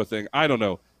also a thing. I don't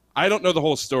know. I don't know the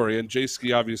whole story, and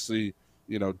J-Ski obviously,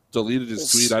 you know, deleted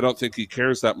his tweet. I don't think he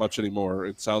cares that much anymore.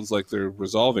 It sounds like they're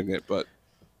resolving it, but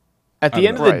at the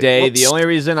end of the day, the only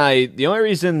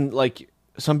reason, like,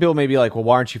 some people may be like, well,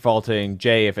 why aren't you faulting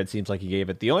Jay if it seems like he gave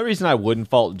it? The only reason I wouldn't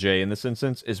fault Jay in this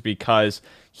instance is because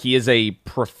he is a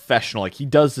professional. Like, he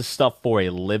does this stuff for a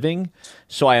living.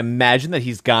 So I imagine that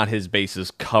he's got his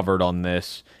bases covered on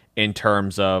this in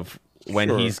terms of when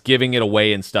he's giving it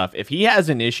away and stuff. If he has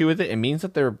an issue with it, it means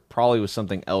that there probably was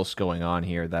something else going on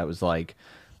here that was like,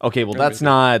 okay, well, that's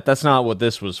not what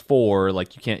this was for.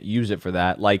 Like, you can't use it for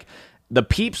that. Like, the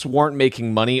peeps weren't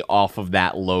making money off of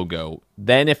that logo.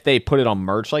 Then if they put it on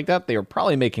merch like that, they were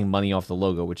probably making money off the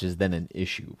logo, which is then an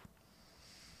issue.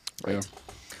 Yeah.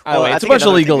 Well, it's a bunch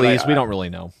of legalese. We don't really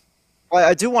know. Well,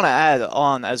 I do want to add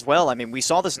on as well. I mean, we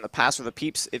saw this in the past with the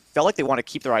peeps. It felt like they want to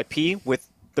keep their IP with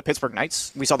the Pittsburgh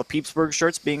Knights. We saw the Peepsburg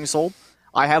shirts being sold.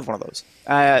 I have one of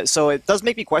those. So it does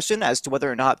make me question as to whether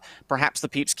or not perhaps the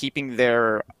peeps keeping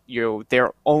their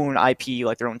own IP,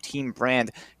 like their own team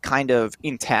brand, kind of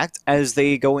intact as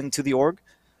they go into the org,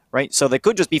 right? So they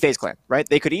could just be FaZe Clan, right?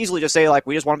 They could easily just say, like,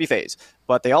 we just want to be FaZe.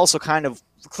 But they also kind of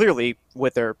clearly,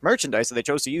 with their merchandise that they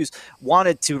chose to use,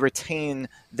 one to retain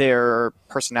their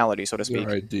personality, so to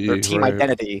speak, their team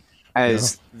identity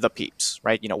as the peeps,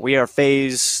 right? You know, we are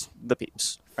FaZe the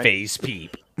peeps. Right? FaZe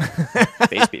peep.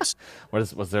 FaZe peeps.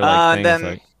 Was there like things then,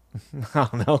 like I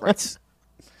don't know. Right.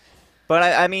 But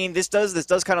I mean, this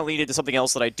does kind of lead into something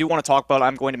else that I do want to talk about.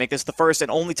 I'm going to make this the first and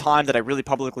only time that I really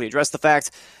publicly address the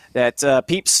fact that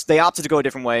peeps, they opted to go a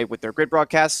different way with their grid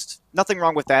broadcast. Nothing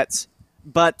wrong with that.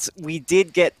 But we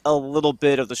did get a little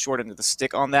bit of the short end of the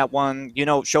stick on that one. You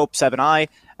know, Shope7i,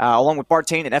 along with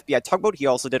Bartane and FBI Tugboat, he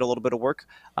also did a little bit of work.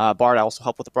 Bart also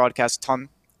helped with the broadcast a ton.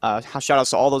 Shout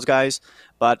outs to all those guys.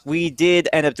 But we did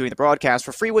end up doing the broadcast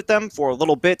for free with them for a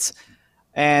little bit.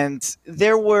 And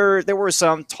there were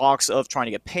some talks of trying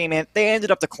to get payment. They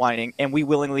ended up declining, and we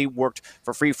willingly worked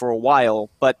for free for a while.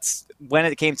 But when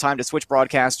it came time to switch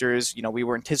broadcasters, you know, we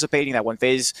were anticipating that when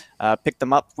FaZe picked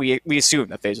them up, we assumed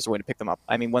that FaZe was going to pick them up.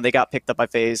 I mean, when they got picked up by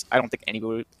FaZe, I don't think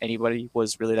anybody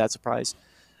was really that surprised.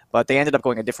 But they ended up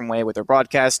going a different way with their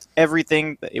broadcast.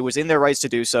 Everything, it was in their rights to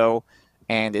do so.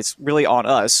 and it's really on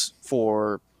us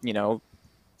for, you know,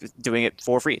 doing it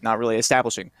for free, not really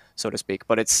establishing, so to speak.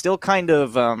 But it's still kind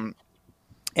of, and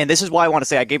this is why I want to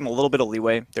say I gave them a little bit of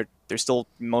leeway. They're still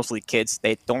mostly kids.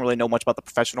 They don't really know much about the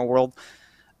professional world.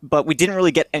 But we didn't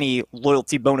really get any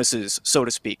loyalty bonuses, so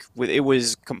to speak. It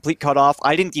was complete cutoff.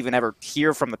 I didn't even ever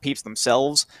hear from the peeps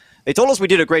themselves. They told us we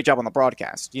did a great job on the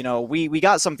broadcast. You know, we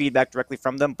got some feedback directly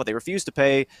from them, but they refused to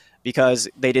pay because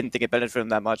they didn't think it benefited them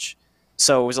that much.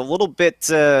 So it was a little bit,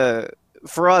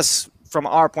 for us, from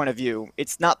our point of view,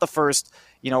 it's not the first,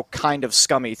 you know, kind of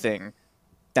scummy thing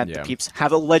that the peeps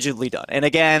have allegedly done. And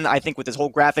again, I think with this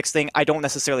whole graphics thing, I don't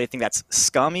necessarily think that's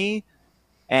scummy.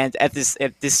 And at this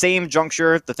same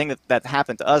juncture, the thing that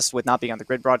happened to us with not being on the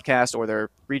grid broadcast or their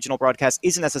regional broadcast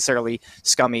isn't necessarily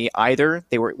scummy either.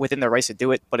 They were within their rights to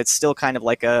do it, but it's still kind of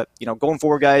like a, you know, going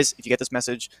forward, guys, if you get this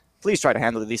message, please try to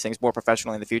handle these things more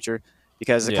professionally in the future,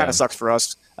 because it kind of sucks for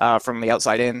us from the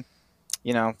outside in,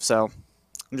 you know. So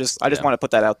I just want to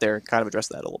put that out there and kind of address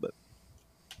that a little bit.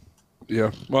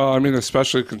 Yeah, well, I mean,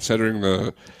 especially considering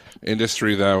the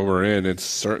industry that we're in, it's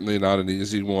certainly not an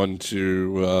easy one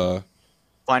to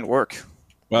find work.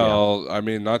 Well, I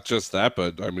mean, not just that,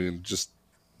 but I mean, just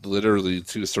literally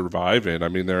to survive in. I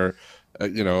mean,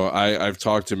 you know, I've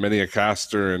talked to many a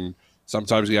caster, and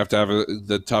sometimes you have to have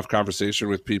the tough conversation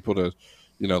with people to,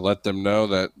 you know, let them know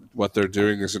that what they're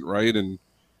doing isn't right. And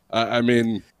I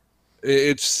mean,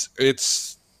 it's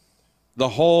the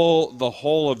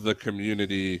whole of the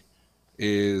community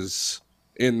is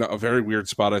in a very weird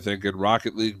spot, I think, in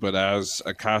Rocket League, but as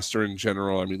a caster in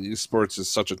general. I mean, esports is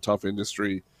such a tough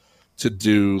industry to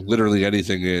do literally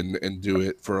anything in and do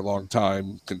it for a long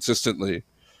time consistently.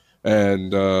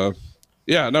 And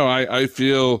yeah, no, I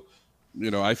feel, you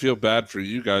know, I feel bad for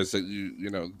you guys that you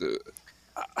know,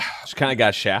 just kind of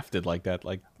got shafted like that.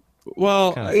 Like,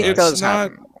 well,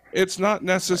 it's not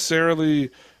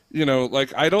necessarily, you know,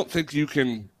 like, I don't think you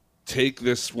can take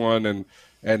this one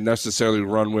and necessarily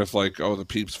run with like, oh, the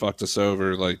peeps fucked us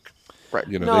over, like, right,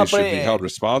 you know, they should be held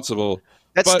responsible.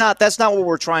 That's not what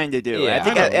we're trying to do. Yeah, I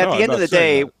think at the end of the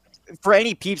day, for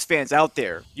any peeps fans out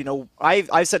there, you know,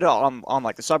 I've said it on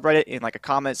like the subreddit in like a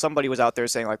comment. Somebody was out there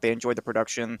saying like they enjoyed the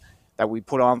production that we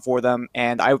put on for them,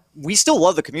 and we still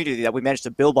love the community that we managed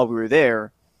to build while we were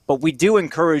there. But we do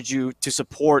encourage you to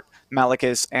support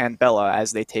Malicus and Bella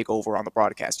as they take over on the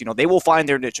broadcast. You know, they will find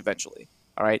their niche eventually.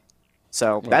 All right.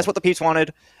 So that's what the peeps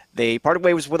wanted. They parted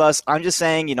ways with us. I'm just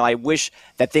saying, you know, I wish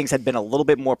that things had been a little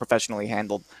bit more professionally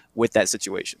handled with that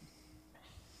situation.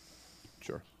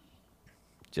 Sure.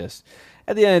 Just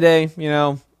at the end of the day, you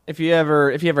know, if you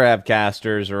ever have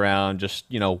casters around, just,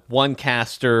 you know, one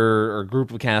caster or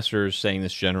group of casters, saying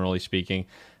this generally speaking,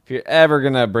 if you're ever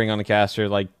gonna bring on a caster,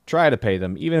 like, try to pay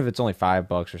them, even if it's only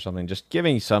 $5 or something. Just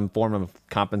giving some form of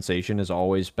compensation is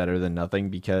always better than nothing,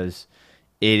 because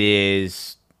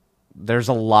there's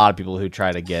a lot of people who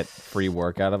try to get free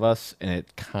work out of us, and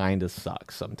it kind of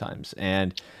sucks sometimes.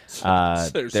 And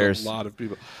there's a lot of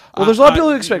people. Well, there's a lot of people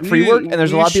who expect free work, and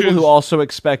there's a lot of people who also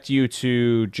expect you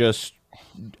to just,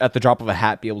 at the drop of a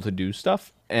hat, be able to do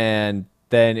stuff. And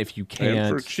then if you can't, and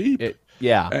for cheap,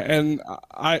 yeah. And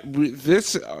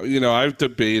you know, I've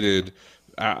debated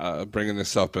bringing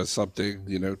this up as something,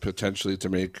 you know, potentially to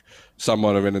make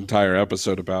somewhat of an entire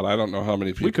episode about. I don't know how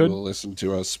many people will listen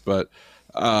to us, but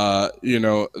you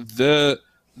know, the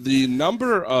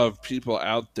number of people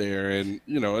out there, and,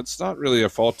 you know, it's not really a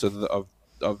fault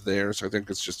of theirs. I think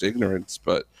it's just ignorance,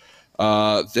 but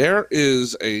there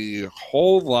is a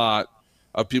whole lot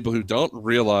of people who don't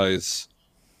realize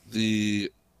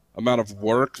the amount of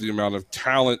work, the amount of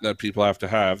talent that people have to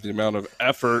have, the amount of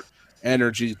effort,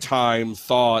 energy, time,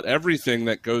 thought, everything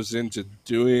that goes into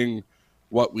doing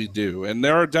what we do. And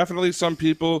there are definitely some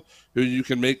people who you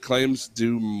can make claims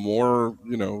do more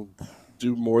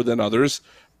than others.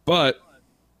 But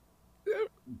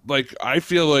like, I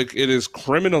feel like it is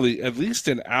criminally, at least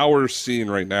in our scene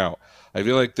right now, I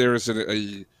feel like there is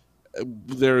a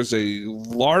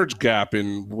large gap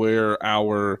in where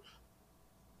our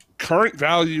current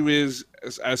value is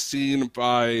as seen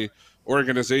by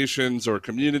organizations or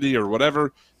community or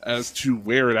whatever, as to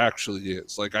where it actually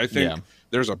is. Like, I think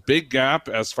there's a big gap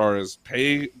as far as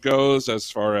pay goes,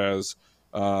 as far as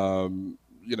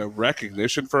you know,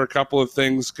 recognition for a couple of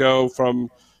things go from,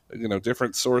 you know,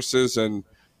 different sources, and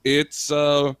it's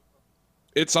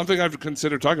something I've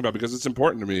considered talking about because it's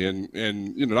important to me,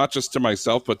 and you know, not just to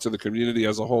myself but to the community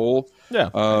as a whole. Yeah.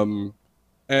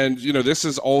 And you know, this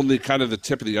is only kind of the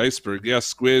tip of the iceberg. Yes,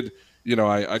 Squid, you know,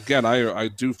 I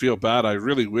do feel bad. I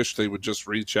really wish they would just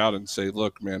reach out and say,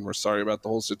 look, man, we're sorry about the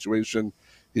whole situation.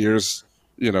 Here's,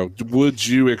 you know, would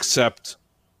you accept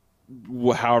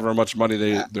however much money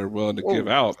they're willing to give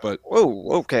out. But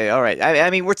Oh, okay, all right. I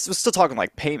mean, we're still talking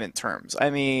like payment terms. I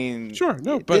mean, sure,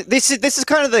 no, but this is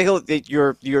kind of the hill that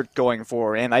you're going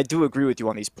for, and I do agree with you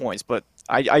on these points. But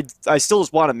I still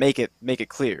just want to make it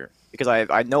clear because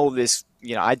I know this.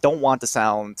 You know, I don't want to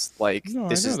sound like No,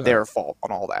 this I know is that. their fault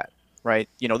on all that, right?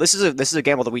 You know, this is a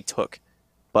gamble that we took,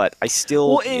 but I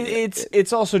still. Well,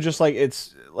 it's also just like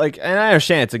it's like, and I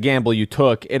understand it's a gamble you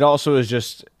took. It also is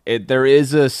just there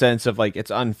is a sense of like it's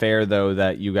unfair though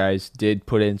that you guys did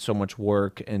put in so much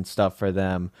work and stuff for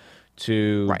them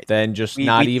to Right. then just We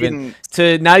not even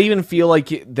feel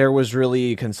like there was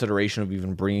really consideration of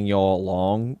even bringing y'all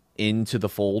along into the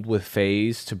fold with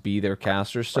FaZe to be their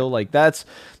caster still. Like that's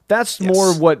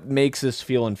more what makes this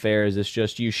feel unfair. Is it's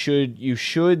just you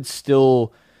should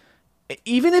still.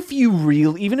 Even if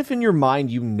in your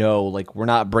mind you know, like we're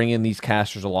not bringing these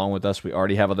casters along with us, we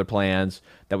already have other plans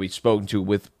that we've spoken to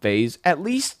with FaZe. At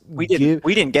least we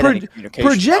didn't get any communication.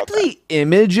 Project about that. the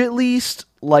image at least,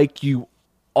 like you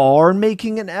are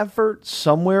making an effort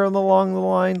somewhere along the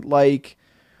line. Like,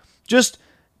 just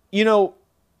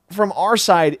from our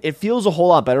side, it feels a whole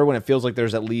lot better when it feels like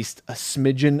there's at least a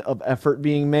smidgen of effort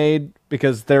being made,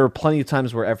 because there are plenty of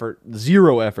times where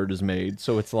zero effort is made.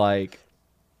 So it's like.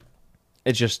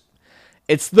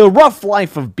 It's the rough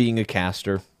life of being a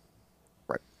caster.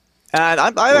 Right. And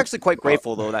I'm actually quite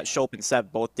grateful, though, that Shope and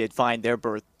Seb both did find their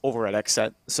berth over at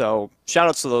XSET. So shout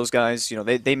outs to those guys. You know,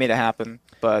 they made it happen.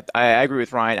 But I agree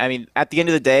with Ryan. I mean, at the end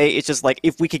of the day, it's just like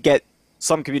if we could get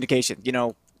some communication,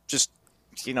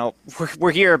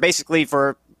 we're here basically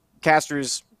for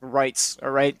casters' rights, all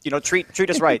right? You know, treat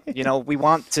us right. You know, we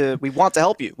want to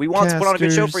help you. We want to put on a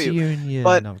good show for you. Union.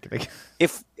 But No, I'm kidding.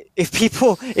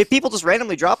 if people just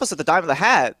randomly drop us at the dime of the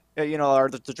hat, or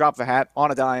the drop of a hat on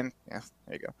a dime, yeah,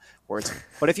 there you go, words.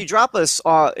 But if you drop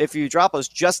us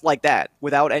just like that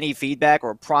without any feedback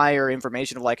or prior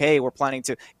information of like, hey, we're planning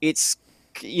to, it's,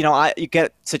 you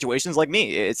get situations like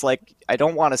me. It's like I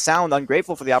don't want to sound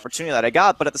ungrateful for the opportunity that I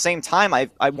got, but at the same time,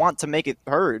 I want to make it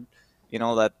heard,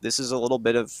 that this is a little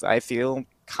bit of, I feel,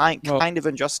 kind of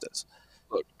injustice.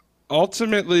 Look,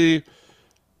 ultimately,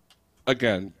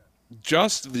 again,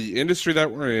 just the industry that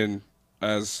we're in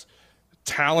as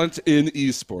talent in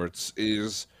esports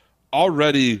is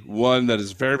already one that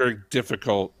is very, very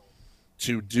difficult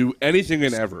to do anything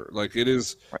and ever. Like it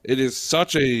is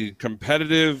such a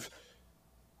competitive,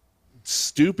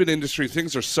 stupid industry.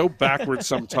 Things are so backwards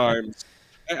sometimes.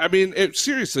 I mean,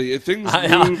 seriously, things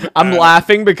move. I'm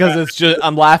laughing because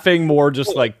I'm laughing more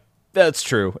just like, that's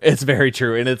true. It's very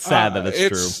true. And it's sad that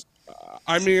it's true.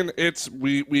 I mean,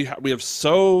 we have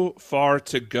so far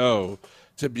to go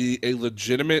to be a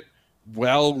legitimate,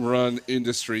 well-run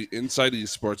industry inside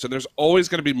esports, and there's always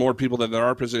going to be more people than there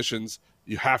are positions.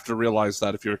 You have to realize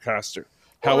that if you're a caster.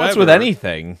 Well, that's with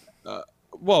anything.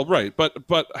 Well, right,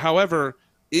 but however,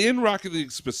 in Rocket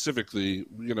League specifically,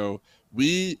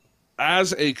 we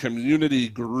as a community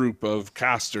group of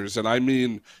casters, and I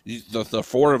mean the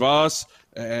four of us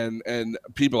and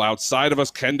people outside of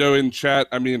us, Kendo in chat,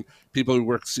 I mean people who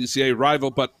work CCA Rival,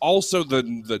 but also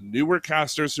the newer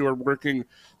casters who are working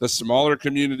the smaller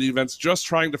community events, just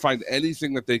trying to find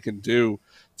anything that they can do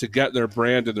to get their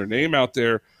brand and their name out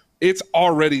there. It's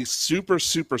already super,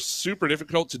 super, super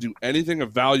difficult to do anything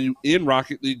of value in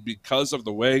Rocket League because of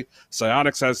the way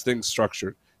Psyonix has things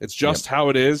structured. It's just how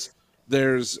it is.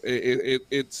 It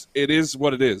is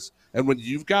what it is. And when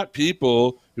you've got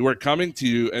people who are coming to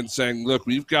you and saying, look,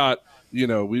 we've got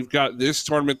this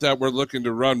tournament that we're looking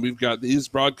to run. We've got these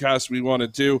broadcasts we want to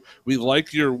do. We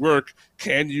like your work.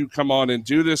 Can you come on and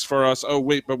do this for us? Oh,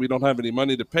 wait, but we don't have any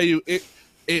money to pay you. It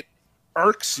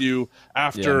irks you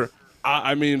after. Yeah.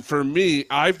 I mean, for me,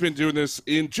 I've been doing this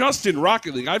in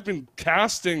Rocket League. I've been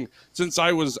casting since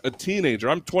I was a teenager.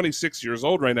 I'm 26 years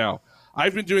old right now.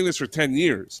 I've been doing this for 10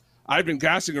 years. I've been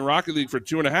casting in Rocket League for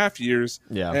 2.5 years.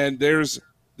 Yeah. And there's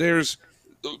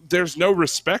no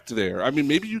respect there. I mean,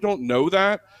 maybe you don't know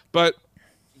that, but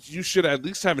you should at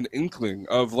least have an inkling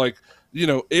of like,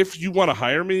 if you want to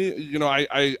hire me,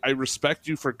 I respect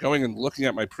you for going and looking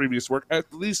at my previous work.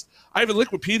 At least I have a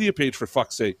Liquipedia page, for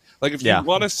fuck's sake. Like, if you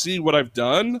want to see what I've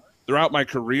done throughout my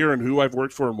career and who I've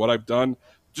worked for and what I've done,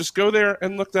 just go there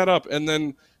and look that up and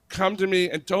then come to me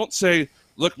and don't say,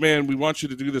 look, man, we want you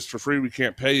to do this for free. We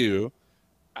can't pay you.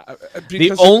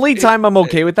 The only time I'm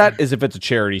okay with that is if it's a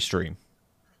charity stream.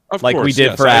 Of like course, we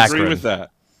did for Akron. I agree with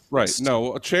that. Right.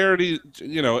 No, a charity,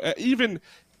 even...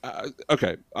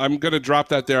 okay, I'm going to drop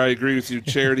that there. I agree with you.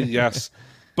 Charity, yes.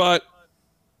 But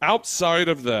outside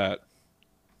of that,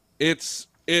 it's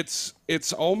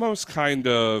almost kind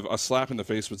of a slap in the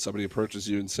face when somebody approaches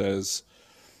you and says,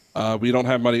 we don't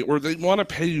have money, or they want to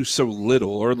pay you so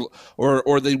little,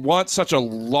 or they want such a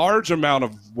large amount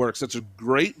of work, such a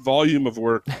great volume of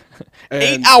work.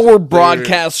 8-hour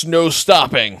broadcast, no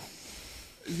stopping.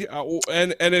 Yeah,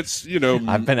 and it's, you know,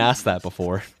 I've been asked that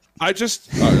before. I just,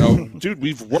 dude,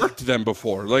 we've worked them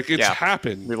before. Like, it's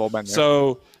happened. We've all been there.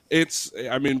 So it's,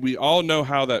 I mean, we all know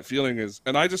how that feeling is.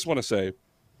 And I just want to say,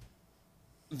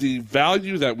 the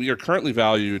value that we are currently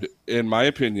valued, in my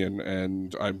opinion,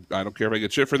 and I don't care if I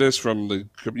get shit for this from the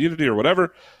community or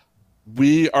whatever,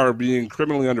 we are being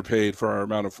criminally underpaid for our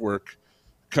amount of work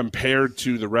compared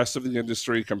to the rest of the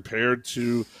industry, compared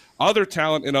to other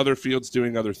talent in other fields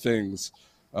doing other things.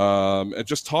 And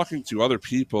just talking to other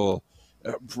people,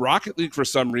 Rocket League, for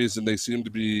some reason, they seem to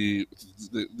be,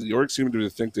 the org seem to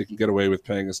think they can get away with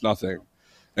paying us nothing.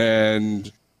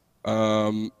 And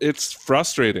it's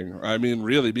frustrating. I mean,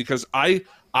 really, because I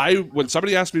when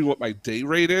somebody asks me what my day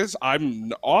rate is,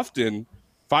 I'm often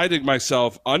finding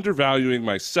myself undervaluing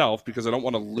myself because I don't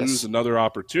want to lose another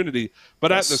opportunity.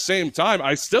 But at the same time,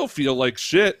 I still feel like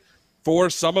shit for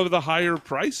some of the higher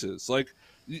prices. Like,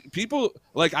 people,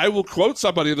 like, I will quote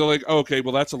somebody and they're like, oh, okay,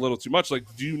 well, that's a little too much. Like,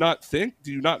 do you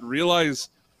not realize,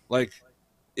 like,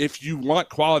 if you want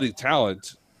quality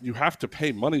talent, you have to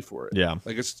pay money for it. Yeah.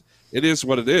 Like, it is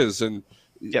what it is. And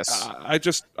I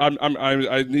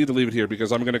need to leave it here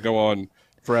because I'm going to go on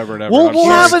forever and ever. We'll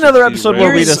have another episode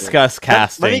where we discuss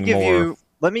casting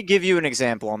Let me give you an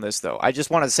example on this, though. I just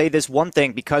want to say this one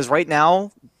thing, because right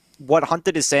now, what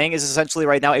Hunted is saying is essentially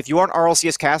right now, if you are an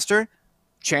RLCS caster,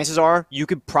 chances are you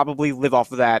could probably live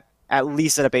off of that, at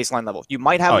least at a baseline level. You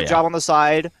might have a job on the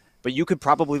side, but you could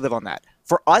probably live on that.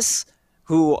 For us,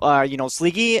 who are, you know,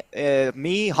 Sleeky,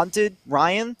 me, Hunted,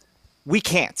 Ryan, we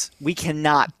can't. We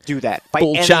cannot do that.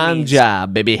 Full-time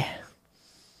job, baby.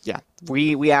 Yeah,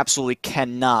 we absolutely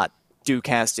cannot do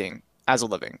casting as a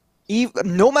living.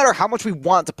 No matter how much we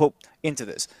want to put into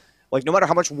this. Like, no matter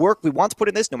how much work we want to put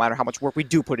in this, no matter how much work we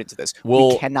do put into this,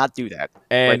 we cannot do that.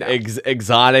 And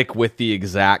Exotic with the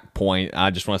exact point. I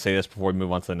just want to say this before we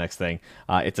move on to the next thing.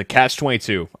 It's a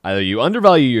catch-22. Either you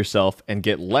undervalue yourself and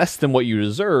get less than what you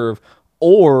deserve,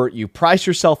 or you price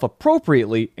yourself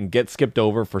appropriately and get skipped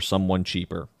over for someone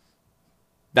cheaper.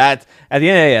 That, at the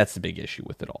end of the day, that's the big issue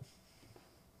with it all.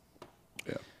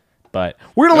 Yeah. But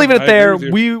we're gonna leave it there.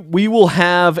 We'll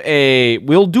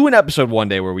do an episode one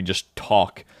day where we just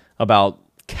talk about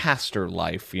caster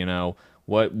life, you know,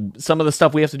 what some of the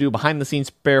stuff we have to do behind the scenes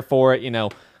prepare for it, you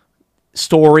know,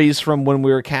 stories from when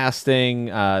we were casting,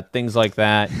 things like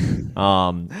that.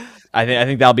 I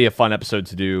think that'll be a fun episode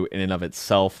to do in and of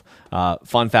itself.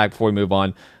 Fun fact before we move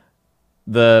on,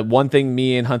 the one thing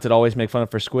me and Hunted always make fun of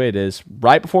for Squid is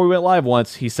right before we went live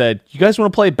once, he said, "You guys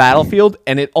want to play Battlefield?"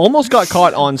 And it almost got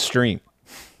caught on stream.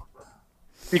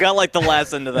 You got like the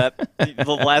last end of that. The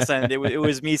last end. It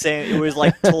was me saying it was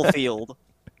like Tullfield.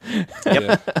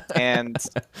 Yep. And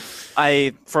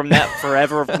from that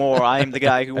forevermore, I am the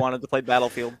guy who wanted to play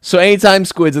Battlefield. So anytime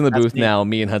Squid's in the booth now,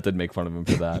 me and Hunted make fun of him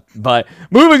for that. But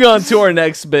moving on to our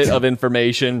next bit of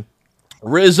information.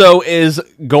 Rizzo is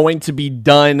going to be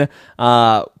done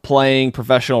playing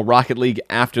professional Rocket League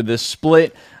after this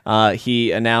split.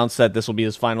 He announced that this will be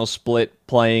his final split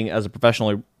playing as a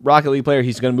professional Rocket League player.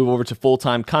 He's going to move over to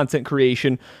full-time content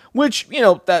creation, which, you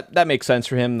know, that makes sense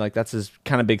for him. Like, that's his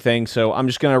kind of big thing. So I'm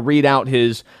just going to read out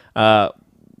his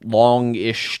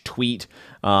long-ish tweet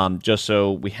just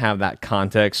so we have that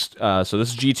context. So this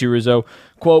is G2 Rizzo.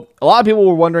 Quote, "A lot of people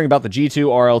were wondering about the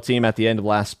G2 RL team at the end of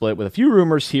last split with a few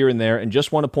rumors here and there, and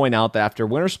just want to point out that after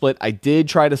winter split, I did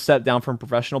try to step down from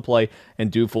professional play and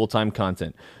do full-time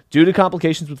content. Due to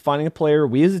complications with finding a player,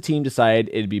 we as a team decided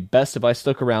it'd be best if I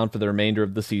stuck around for the remainder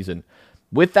of the season.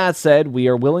 With that said, we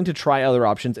are willing to try other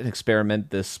options and experiment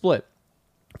this split.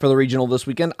 For the regional this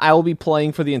weekend, I will be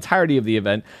playing for the entirety of the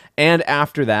event, and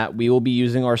after that, we will be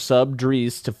using our sub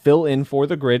Dries to fill in for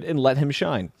the grid and let him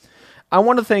shine. I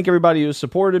want to thank everybody who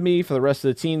supported me for the rest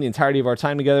of the team, the entirety of our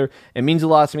time together. It means a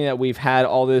lot to me that we've had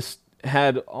all this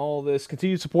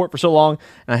continued support for so long,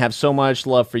 and I have so much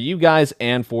love for you guys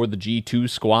and for the G2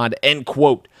 squad," end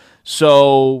quote.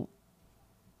 So,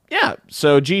 yeah,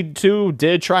 so G2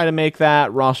 did try to make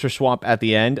that roster swap at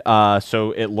the end.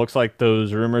 So it looks like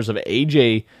those rumors of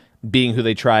AJ being who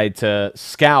they tried to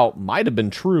scout might have been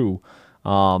true.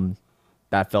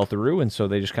 That fell through, and so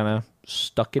they just kind of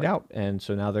stuck it out. And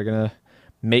so now they're going to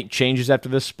make changes after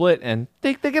this split, and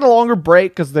they get a longer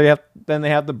break because they have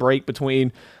the break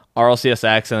between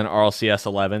RLCS-X and then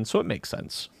RLCS-11, so it makes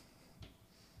sense.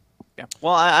 Yeah.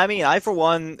 Well, I mean, I for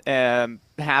one am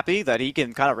happy that he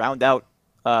can kind of round out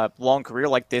a long career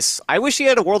like this. I wish he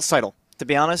had a Worlds title, to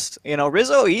be honest. You know,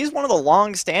 Rizzo, he's one of the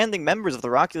long-standing members of the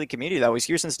Rocket League community that was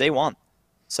here since day one.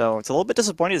 So it's a little bit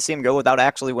disappointing to see him go without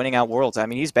actually winning out Worlds. I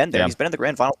mean, he's been there. Yeah. He's been in the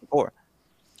Grand Finals before.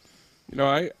 You know,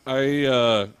 I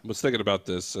was thinking about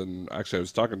this, and actually I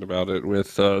was talking about it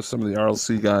with some of the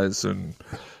RLC guys, and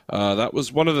that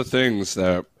was one of the things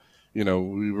that, you know,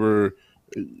 we were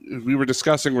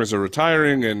discussing Rizzo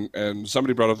retiring, and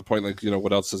somebody brought up the point, like, you know,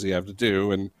 what else does he have to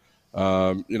do? And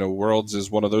you know, Worlds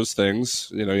is one of those things.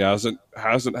 You know, he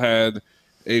hasn't had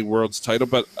a Worlds title,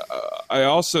 but I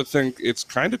also think it's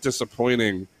kind of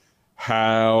disappointing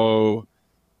how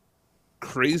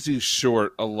crazy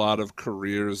short a lot of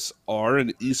careers are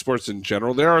in esports in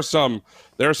general. There are some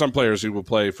players who will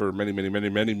play for many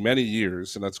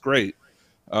years, and that's great.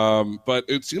 But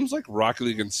it seems like Rocket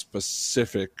League in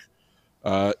specific,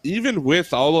 even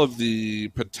with all of the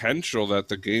potential that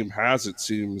the game has, it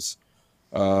seems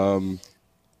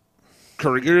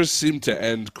careers seem to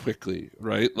end quickly,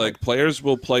 right? Like, players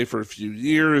will play for a few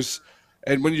years,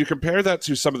 and when you compare that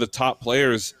to some of the top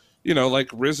players, you know, like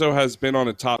Rizzo has been on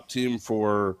a top team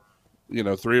for, you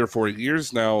know, 3 or 4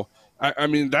 years now. I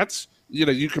mean, that's, you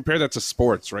know, you compare that to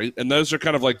sports, right? And those are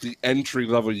kind of like the entry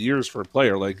level years for a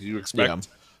player. Like, you expect,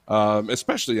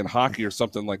 especially in hockey or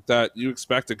something like that, you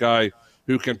expect a guy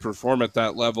who can perform at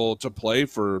that level to play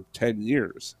for 10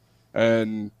 years.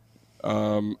 And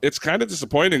it's kind of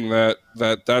disappointing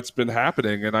that's been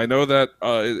happening. And I know that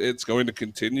it's going to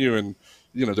continue, and,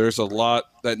 you know, there's a lot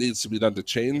that needs to be done to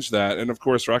change that. And of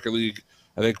course, Rocket League,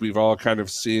 I think we've all kind of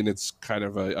seen it's kind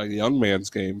of a young man's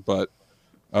game, but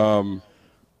I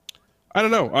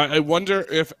don't know. I wonder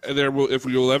if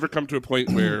we will ever come to a point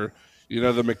where, you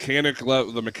know, the mechanics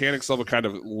level kind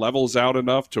of levels out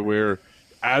enough to where,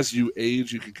 as you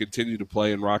age, you can continue to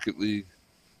play in Rocket League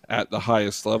at the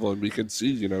highest level, and we can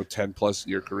see, you know, 10+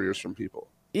 year careers from people.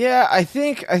 Yeah, I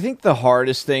think the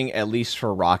hardest thing, at least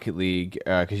for Rocket League,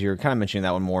 because you're kind of mentioning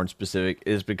that one more in specific,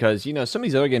 is because, you know, some of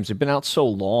these other games have been out so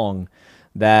long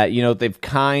that, you know, they've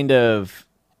been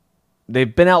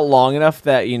out long enough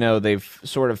that, you know, they've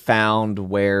sort of found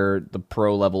where the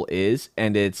pro level is,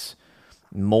 and it's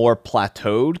more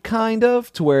plateaued, kind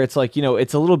of, to where it's like, you know,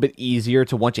 it's a little bit easier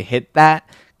to, once you hit that,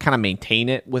 kind of maintain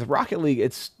it. With Rocket League,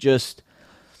 it's just...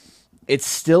 it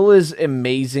still is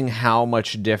amazing how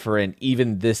much different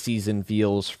even this season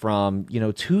feels from, you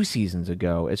know, 2 seasons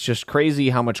ago. It's just crazy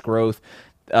how much growth,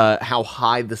 how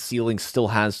high the ceiling still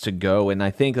has to go. And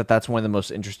I think that that's one of the most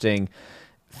interesting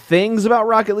things about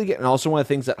Rocket League, and also one of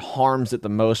the things that harms it the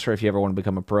most for if you ever want to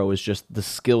become a pro, is just the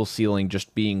skill ceiling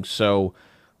just being so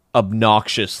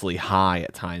obnoxiously high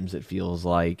at times, it feels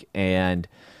like. And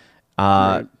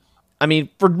Right. I mean,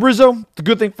 for Rizzo, the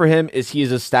good thing for him is he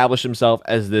has established himself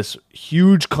as this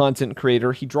huge content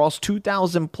creator. He draws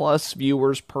 2,000 plus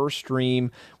viewers per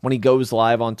stream when he goes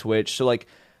live on Twitch. So, like,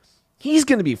 he's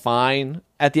going to be fine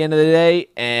at the end of the day.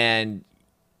 And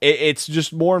it's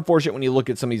just more unfortunate when you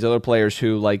look at some of these other players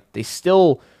who, like, they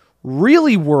still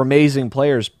really were amazing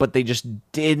players, but they just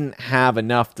didn't have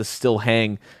enough to still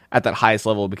hang at that highest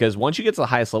level. Because once you get to the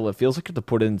highest level, it feels like you have to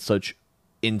put in such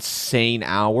insane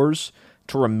hours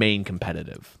to remain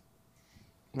competitive.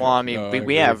 Well, I mean,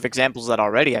 we have examples of that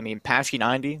already. I mean, Pashy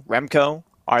 90, Remco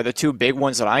are the 2 big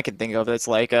ones that I can think of. That's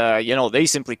like, you know, they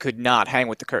simply could not hang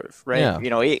with the curve, right? Yeah.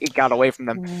 You know, it got away from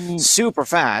them super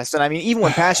fast. And I mean, even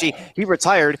when Pashy, he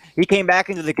retired, he came back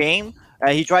into the game.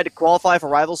 He tried to qualify for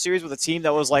Rival Series with a team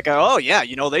that was like, oh, yeah,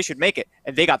 you know, they should make it.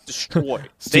 And they got destroyed.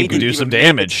 Team could do some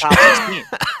damage.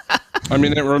 I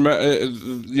mean,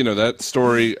 you know, that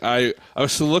story, I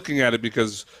was still looking at it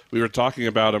because we were talking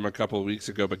about him a couple of weeks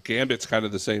ago, but Gambit's kind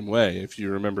of the same way, if you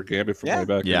remember Gambit from way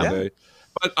back in the day.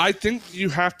 But I think you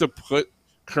have to put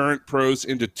current pros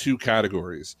into 2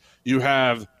 categories. You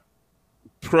have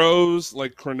pros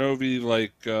like Kronovi,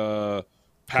 like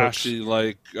Pashy,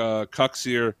 like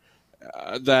Cuxier,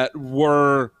 that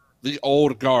were the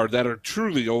old guard, that are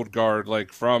truly old guard,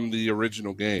 like from the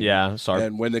original game. Yeah, sorry.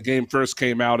 And when the game first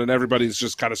came out and everybody's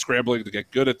just kind of scrambling to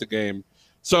get good at the game.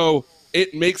 So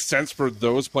it makes sense for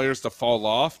those players to fall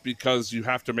off, because you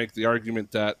have to make the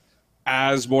argument that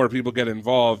as more people get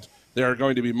involved, there are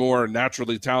going to be more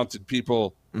naturally talented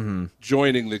people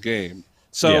joining the game.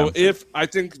 So if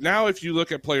you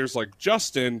look at players like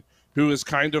Justin, who is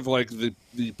kind of like the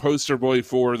poster boy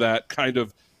for that kind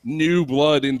of new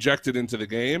blood injected into the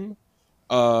game,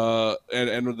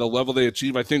 and the level they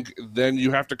achieve, I think then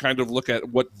you have to kind of look at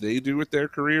what they do with their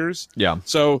careers. Yeah.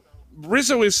 So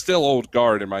Rizzo is still old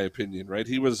guard, in my opinion, right?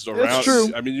 He was around. That's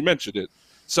true. I mean, you mentioned it.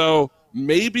 So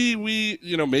maybe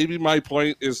maybe my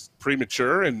point is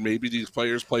premature, and maybe these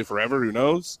players play forever. Who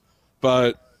knows?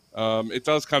 But It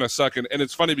does kind of suck, and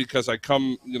it's funny because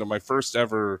my first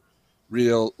ever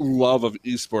real love of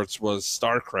esports was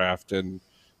StarCraft, and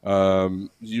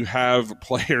you have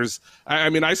players. I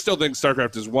mean, I still think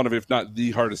StarCraft is one of, if not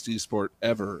the hardest esport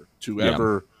ever to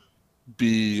ever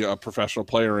be a professional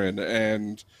player in,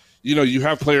 and you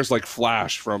have players like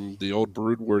Flash from the old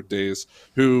Broodword days,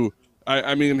 who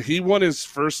I mean, he won his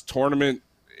first tournament,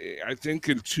 I think,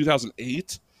 in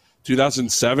 2008.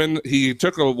 2007. He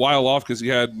took a while off because he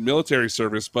had military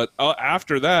service, but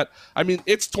after that, I mean,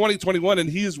 it's 2021 and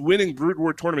he's winning Brood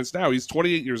War tournaments now. He's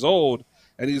 28 years old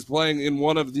and he's playing in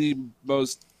one of the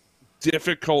most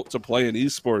difficult to play in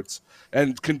esports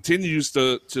and continues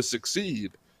to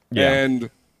succeed. Yeah.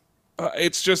 And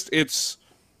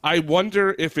I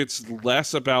wonder if it's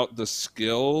less about the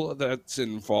skill that's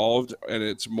involved and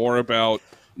it's more about,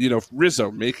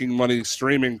 Rizzo making money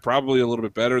streaming, probably a little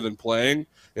bit better than playing.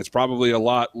 It's probably a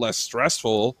lot less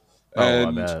stressful.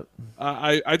 And I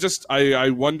bet. I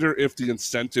wonder if the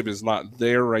incentive is not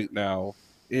there right now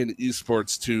in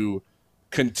esports to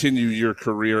continue your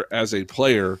career as a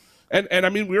player. And I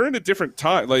mean, we're in a different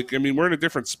time. Like, I mean, we're in a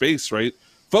different space, right?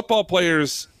 Football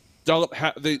players don't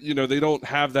have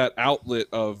that outlet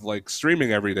of like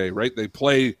streaming every day, right? They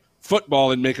play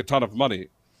football and make a ton of money.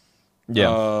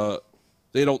 Yeah.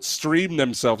 They don't stream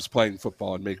themselves playing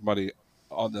football and make money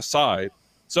on the side.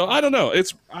 So I don't know.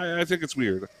 I think it's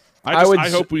weird. I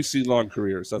hope we see long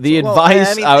careers. That's the all.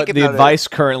 advice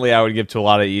currently I would give to a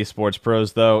lot of esports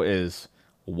pros though is,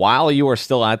 while you are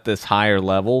still at this higher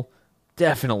level,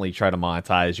 definitely try to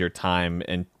monetize your time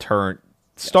and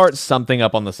start something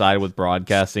up on the side with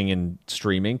broadcasting and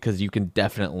streaming, because you can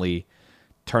definitely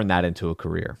turn that into a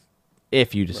career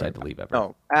if you decide to leave ever.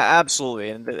 No,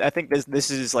 absolutely. And I think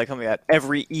this is like something that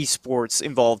every esports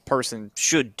involved person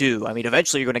should do. I mean,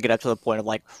 eventually you're going to get up to the point of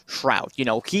like Shroud.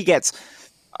 He gets,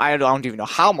 I don't even know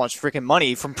how much freaking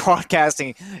money from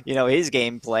broadcasting, his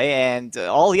gameplay. And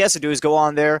all he has to do is go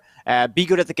on there, be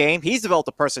good at the game. He's developed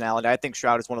a personality. I think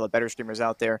Shroud is one of the better streamers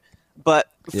out there. But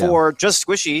for Just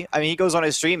Squishy, I mean, he goes on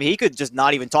his stream, he could just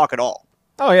not even talk at all.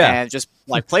 Oh yeah, and just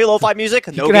like play lo-fi music.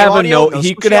 He could have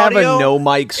a no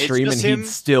mic stream and he'd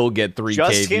still get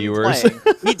 3K viewers.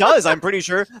 He does. I'm pretty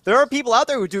sure there are people out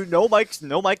there who do no mic,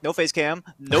 no face cam,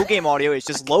 no game audio. It's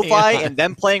just lo-fi and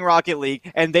them playing Rocket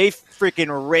League, and they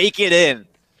freaking rake it in,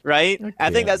 right? I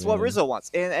think that's what Rizzo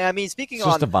wants. And I mean, speaking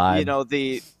on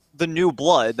the new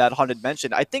blood that Hunt had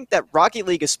mentioned, I think that Rocket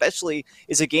League especially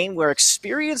is a game where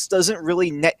experience doesn't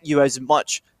really net you as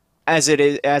much as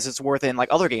it's worth in like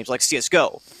other games like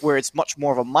CSGO, where it's much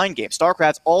more of a mind game.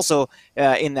 StarCraft also,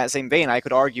 in that same vein, I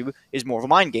could argue, is more of a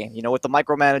mind game. With the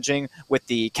micromanaging, with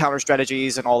the counter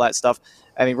strategies and all that stuff.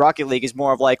 I mean, Rocket League is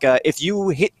more of like if you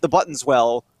hit the buttons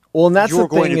well, and that's you're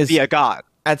going to be a god.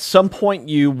 At some point,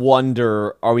 you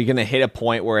wonder, are we going to hit a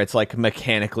point where it's like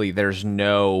mechanically there's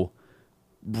no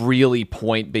really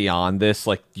point beyond this?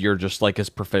 Like you're just like as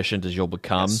proficient as you'll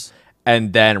become. Yes.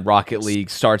 And then Rocket League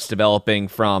starts developing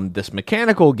from this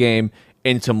mechanical game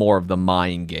into more of the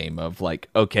mind game of like,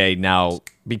 okay, now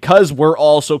because we're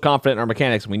all so confident in our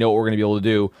mechanics and we know what we're going to be able to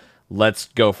do, let's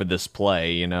go for this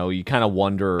play. You kind of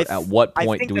wonder at what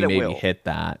point do we maybe hit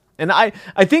that. And I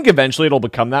think eventually it'll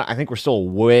become that. I think we're still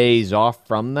ways off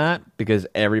from that because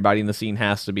everybody in the scene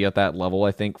has to be at that level,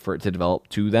 I think, for it to develop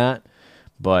to that.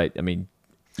 But, I mean,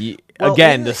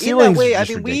 again, the ceiling's just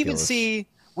ridiculous.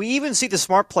 We even see the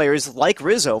smart players like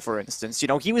Rizzo, for instance.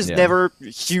 He was never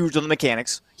huge on the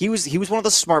mechanics. He was one of the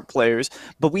smart players,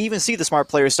 but we even see the smart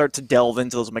players start to delve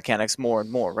into those mechanics more and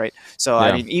more, right? So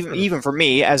I mean, even for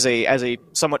me as a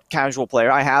somewhat casual player,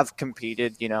 I have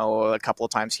competed, a couple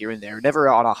of times here and there, never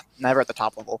at the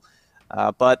top level.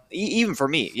 But even for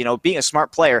me, being a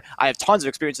smart player, I have tons of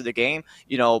experience in the game.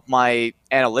 My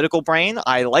analytical brain,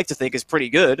 I like to think, is pretty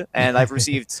good, and I've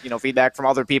received feedback from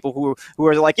other people who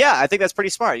are like, yeah, I think that's pretty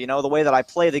smart. The way that I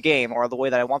play the game or the way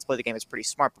that I want to play the game is pretty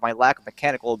smart, but my lack of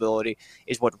mechanical ability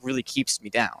is what really keeps me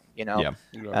down.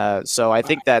 So I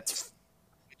think that's.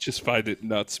 Just find it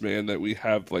nuts, man, that we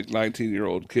have like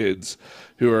 19-year-old kids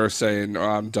who are saying, "Oh,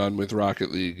 I'm done with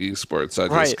Rocket League esports. I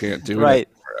just can't do it."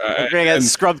 We're gonna get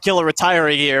Scrub Killer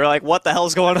retiring here. Like, what the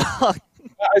hell's going on?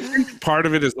 I think part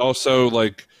of it is also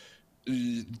like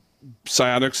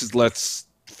Psyonix lets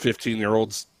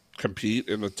 15-year-olds compete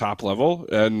in the top level,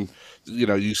 and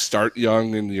you start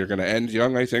young and you're going to end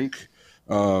young. I think.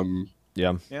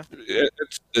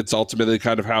 It's ultimately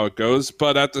kind of how it goes,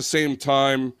 but at the same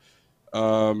time,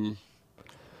 I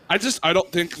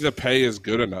don't think the pay is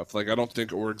good enough. Like, I don't think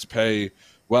orgs pay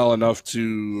well enough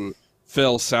to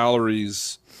fill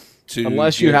salaries.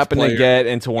 Unless you happen to get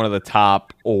into one of the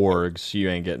top orgs, you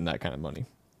ain't getting that kind of money.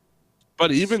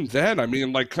 But even then, I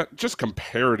mean, like just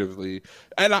comparatively,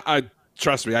 and I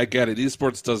trust me, I get it.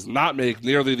 Esports does not make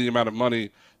nearly the amount of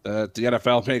money that the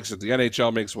NFL makes, that the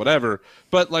NHL makes, whatever.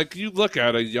 But like you look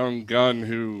at a young gun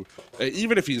who,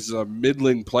 even if he's a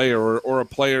middling player or a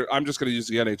player, I'm just going to use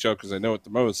the NHL because I know it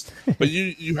the most. But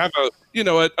you have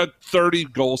a 30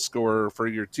 goal scorer for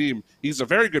your team. He's a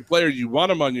very good player. You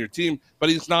want him on your team, but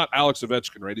he's not Alex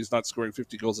Ovechkin, right? He's not scoring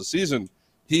 50 goals a season.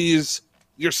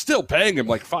 You're still paying him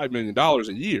like $5 million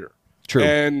a year. True.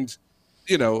 And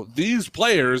these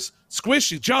players,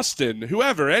 Squishy, Justin,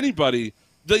 whoever, anybody,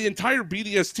 the entire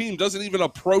BDS team doesn't even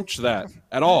approach that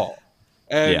at all.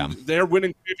 And they're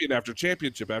winning champion after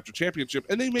championship after championship,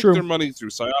 and they make their money through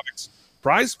Psyonix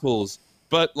prize pools.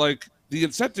 But, like, the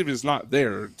incentive is not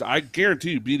there. I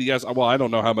guarantee you BDS, well, I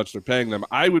don't know how much they're paying them.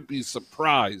 I would be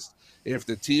surprised if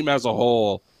the team as a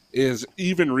whole is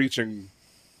even reaching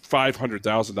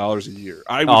 $500,000 a year.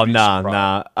 I would be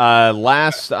surprised.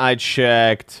 Last I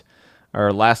checked,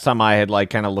 or last time I had like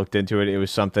kind of looked into it, it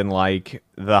was something like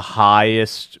the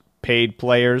highest paid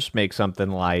players make something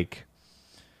like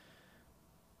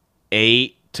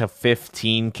 8 to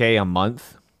 15K a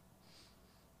month.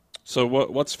 So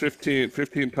what's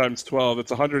 15 times 12?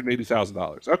 It's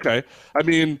 $180,000. Okay. I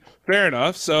mean, fair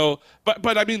enough. So,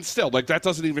 but I mean, still, like that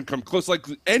doesn't even come close. Like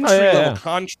entry level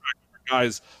contract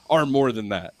guys are more than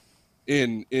that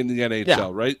in the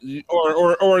NHL, right?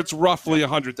 Or it's roughly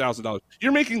 $100,000.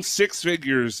 You're making six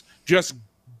figures just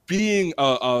being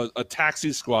a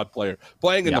taxi squad player,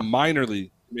 playing in the minor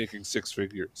league, making six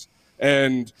figures,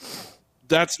 and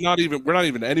we're not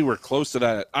even anywhere close to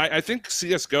that. I think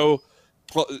CS:GO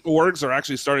orgs are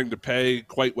actually starting to pay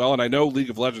quite well, and I know League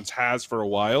of Legends has for a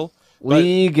while.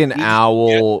 League and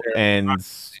OWL and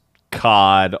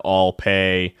COD all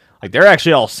pay. Like they're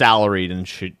actually all salaried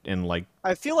and like.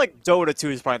 I feel like Dota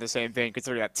 2 is probably the same thing,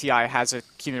 considering that TI has a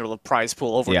cumulative prize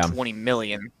pool over 20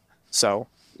 million. So,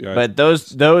 but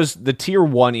the tier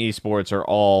 1 esports are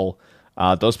all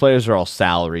those players are all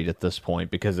salaried at this point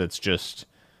because it's just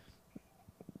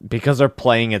because they're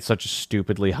playing at such a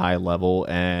stupidly high level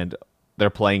and they're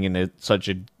playing in such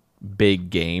a big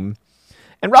game.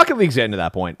 And Rocket League's getting to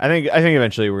that point. I think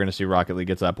eventually we're going to see Rocket League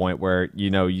get to that point where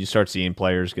you start seeing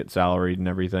players get salaried and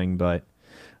everything. But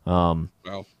well,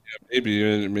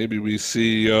 yeah, maybe we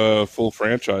see full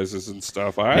franchises and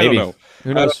stuff. I don't know.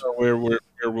 Who knows? I don't know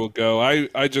where we'll go.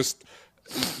 I just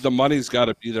the money's got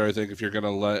to be there. I think if you're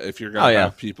gonna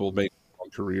have people make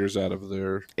careers out of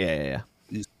their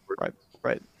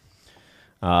right.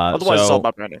 Otherwise, it's all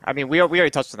about branding. I mean, we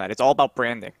already touched on that. It's all about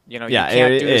branding. You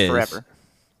can't do this forever.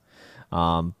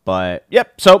 But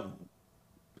yep. So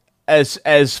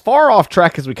as far off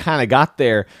track as we kind of got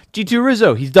there, G2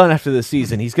 Rizzo, he's done after this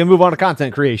season. He's gonna move on to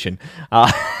content creation. We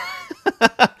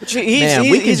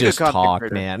can just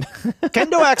talk, man.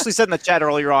 Kendo actually said in the chat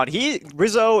earlier on,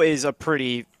 Rizzo is a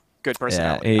pretty good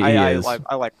personality. Yeah,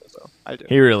 I like Rizzo. I do.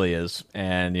 He really is,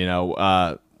 and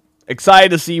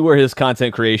excited to see where his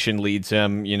content creation leads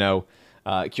him.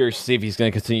 Curious to see if he's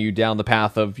going to continue down the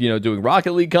path of doing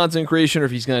Rocket League content creation, or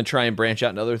if he's going to try and branch out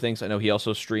into other things. I know he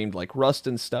also streamed like Rust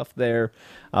and stuff there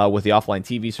with the offline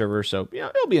TV server, so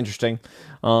it'll be interesting.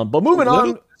 But moving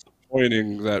on,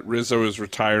 disappointing that Rizzo is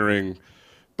retiring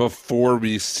before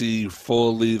we see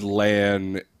fully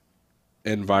LAN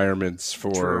environments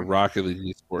for Rocket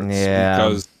League esports.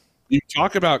 Because you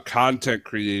talk about content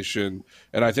creation,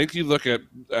 and I think you look at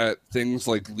things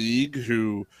like League,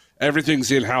 who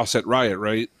everything's in-house at Riot,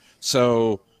 right?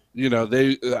 So,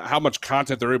 they how much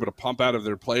content they're able to pump out of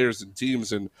their players and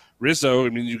teams. And Rizzo, I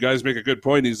mean, you guys make a good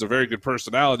point. He's a very good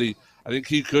personality. I think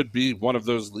he could be one of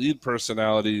those lead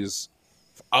personalities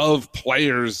of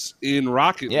players in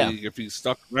Rocket League if he's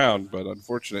stuck around. But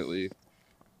unfortunately,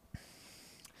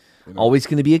 always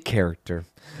going to be a character.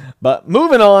 But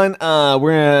moving on,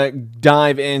 we're going to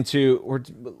dive into...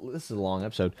 This is a long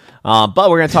episode. But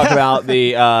we're going to talk about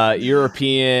the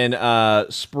European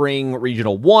Spring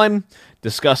Regional 1,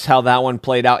 discuss how that one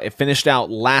played out. It finished out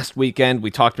last weekend.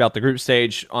 We talked about the group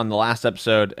stage on the last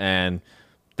episode, and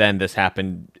then this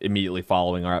happened immediately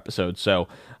following our episode. So,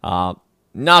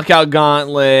 Knockout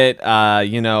Gauntlet, I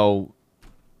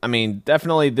mean,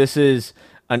 definitely this is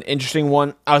an interesting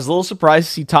one. I was a little surprised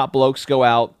to see Top Blokes go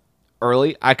out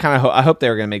early. I hope they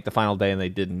were going to make the final day, and they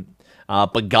didn't.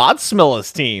 But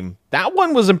Godsmilla's team, that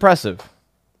one was impressive.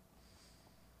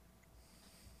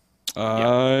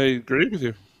 I agree with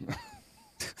you.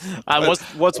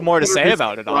 What's more to say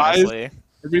about it, honestly?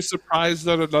 I'd be surprised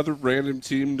that another random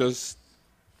team does,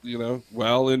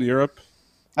 well in Europe.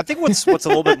 I think what's a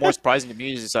little bit more surprising to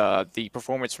me is the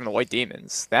performance from the White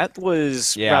Demons. That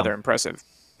was rather impressive,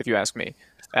 if you ask me.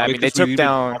 I mean, they took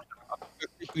down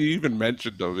You even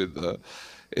mentioned them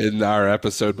in our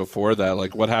episode before that.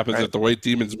 Like, what happens if the White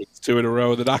Demons wins 2 in a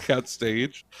row in the knockout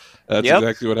stage? That's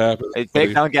exactly what happens. They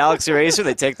take down Galaxy Racer.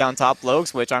 They take down Top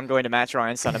Blokes, which I'm going to match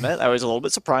Ryan's sentiment. That was a little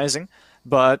bit surprising,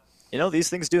 but these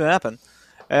things do happen.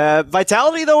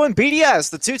 Vitality, though, and BDS,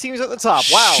 the 2 teams at the top.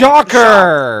 Wow.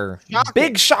 Shocker!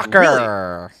 Big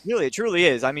shocker! Really, it truly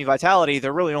is. I mean, Vitality,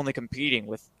 they're really only competing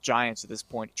with Giants at this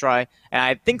point to try. And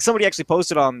I think somebody actually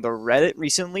posted on the Reddit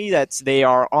recently that they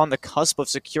are on the cusp of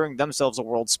securing themselves a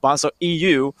world spot. So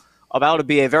EU, about to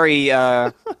be a very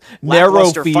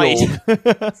narrow field.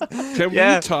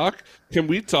 Can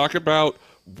we talk about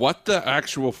what the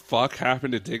actual fuck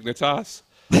happened to Dignitas?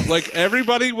 Like,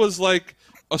 everybody was like,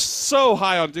 so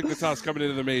high on Dignitas coming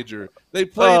into the major. They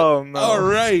played all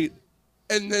right,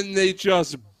 and then they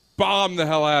just bombed the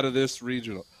hell out of this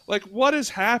regional. Like, what is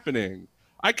happening?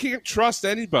 I can't trust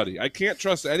anybody. I can't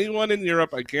trust anyone in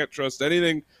Europe. I can't trust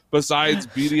anything besides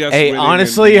BDS. Hey,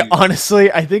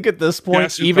 honestly, I think at this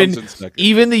point,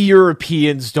 even the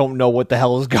Europeans don't know what the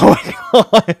hell is going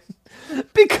on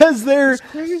because they're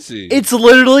crazy. It's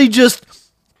literally just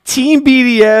Team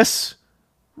BDS,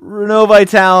 Renault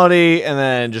Vitality, and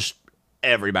then just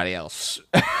everybody else.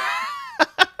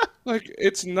 Like,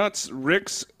 it's nuts.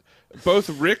 Both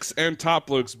Ricks and Top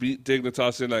Blokes beat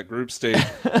Dignitas in that group stage,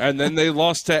 and then they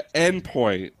lost to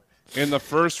Endpoint in the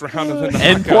first round of the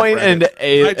knockout Endpoint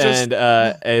bracket. and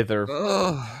Aether.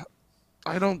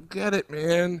 I don't get it,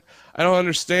 man. I don't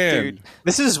understand. Dude,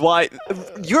 this is why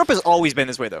Europe has always been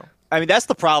this way, though. I mean, that's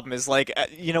the problem. Is like,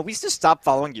 we just stopped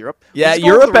follling Europe. Yeah,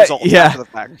 Europe.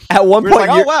 At one point,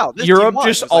 like, Europe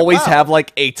just always have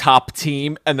like a top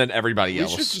team, and then everybody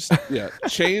else. We should just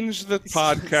change the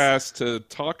podcast to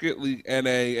Talk It League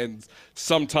NA and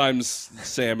sometimes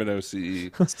Sam and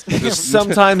OCE.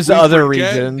 Sometimes other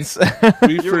regions.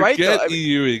 We forget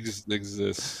EU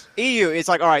exists. EU, it's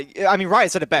like, all right. I mean,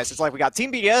 Riot said it best. It's like we got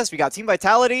Team BDS, we got Team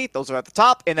Vitality. Those are at the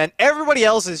top, and then everybody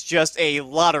else is just a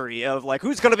lottery of like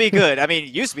who's going to be good. I mean,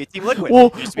 it used to be Team Liquid.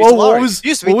 Used to be Solaris.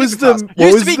 Used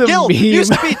to be Guild.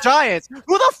 Used to be Giants.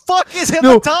 Who the fuck is at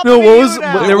the top? There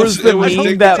was the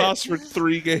meme that for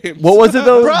 3 games. What was it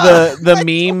though? the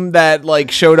meme that like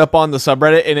showed up on the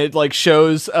subreddit, and it like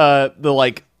shows the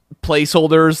like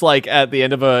placeholders like at the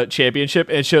end of a championship,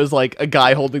 and it shows like a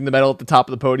guy holding the medal at the top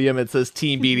of the podium. It says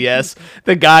Team BDS.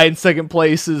 The guy in second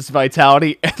place is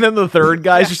Vitality, and then the third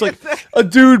guy is just like a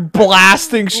dude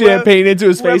blasting champagne into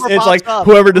his face. It's like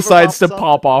whoever decides to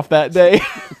pop off that day.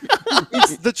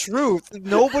 It's the truth.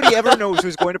 Nobody ever knows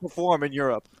who's going to perform in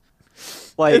Europe.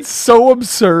 Like, it's so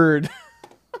absurd.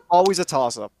 Always a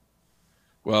toss-up.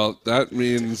 Well, that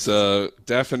means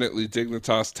definitely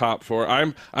Dignitas top 4.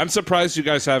 I'm surprised you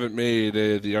guys haven't made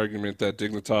the argument that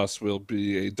Dignitas will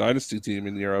be a dynasty team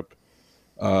in Europe.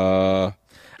 I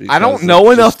don't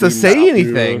know enough to say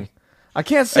anything. I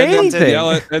can't say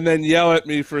anything. And then yell at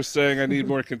me for saying I need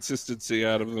more consistency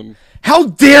out of them. How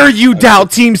dare you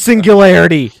doubt Team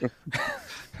Singularity?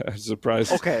 I'm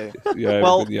surprised. Okay. Yeah,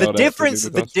 well, the difference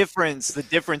is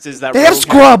that they have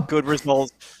Scrub. Good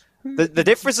results. The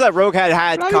difference is that Rogue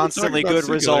had constantly good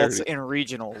results in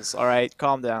regionals. All right,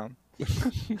 calm down.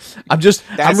 I'm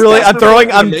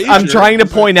trying to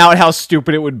point out how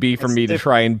stupid it would be for me to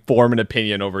try and form an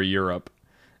opinion over Europe.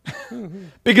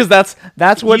 Because that's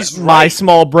what my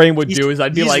small brain would do. Is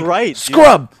I'd be like,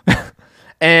 Scrub.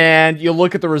 And you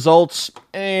look at the results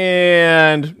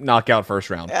and knockout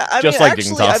first round,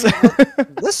 Dignitas.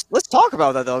 Let's talk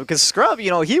about that though, because Scrub,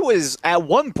 he was at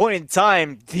one point in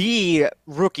time the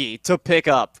rookie to pick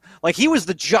up. Like, he was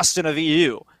the Justin of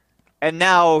EU, and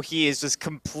now he is just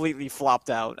completely flopped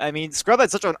out. I mean, Scrub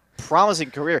had such a promising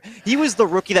career. He was the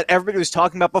rookie that everybody was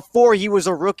talking about before he was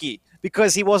a rookie,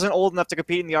 because he wasn't old enough to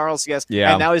compete in the RLCS,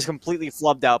 and now he's completely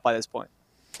flubbed out by this point.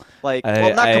 Like,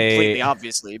 well, not completely,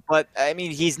 obviously, but, I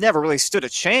mean, he's never really stood a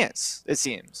chance, it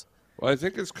seems. Well, I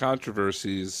think his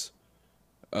controversies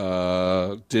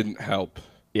didn't help.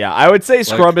 Yeah, I would say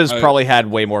Scrub has probably had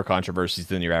way more controversies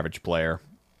than your average player.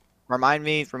 Remind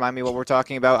me what we're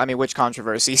talking about. I mean, which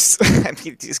controversies? I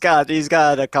mean, he's got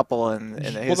a couple in the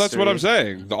history. Well, that's what I'm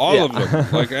saying. All of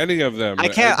them, like any of them. I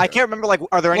can't remember. Like,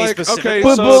 are there any specific? Okay,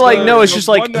 but no, it's just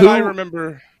like who I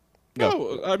remember.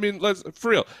 No, I mean,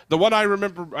 for real. The one I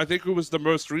remember, I think it was the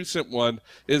most recent one,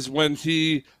 is when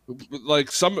he, like,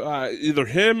 either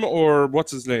him or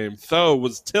what's his name, Tho,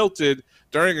 was tilted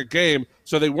during a game,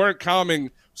 so they weren't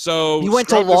calming. So he went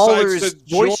to Lawler's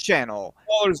voice channel.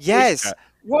 Yes,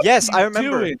 I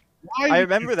remember. I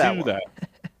remember that.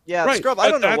 Yeah, right. Scrub.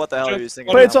 I don't know what the hell he was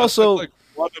thinking. But it's also like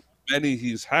one of many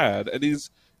he's had, and he's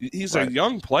a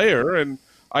young player, and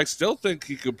I still think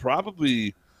he could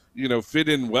probably fit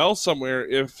in well somewhere.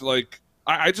 If like,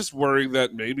 I just worry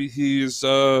that maybe he's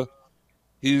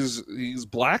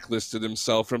blacklisted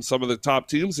himself from some of the top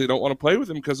teams. They don't want to play with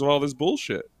him because of all this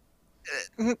bullshit.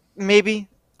 Maybe.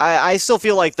 I still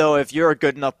feel like, though, if you're a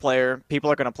good enough player,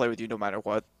 people are going to play with you no matter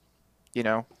what.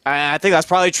 I think that's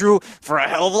probably true for a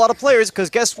hell of a lot of players, because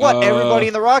guess what? Everybody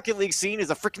in the Rocket League scene is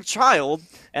a freaking child,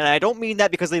 and I don't mean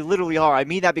that because they literally are. I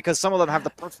mean that because some of them have the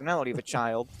personality of a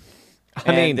child.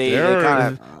 I mean, there's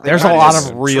kinda a lot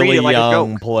just of treat really it like a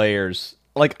young joke. players.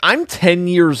 Like, I'm 10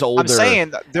 years older I'm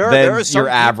saying there than are some your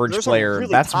average there's some player.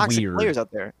 really That's toxic weird. players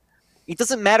out there. It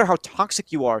doesn't matter how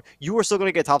toxic you are still going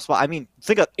to get top spot. I mean,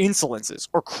 think of Insolences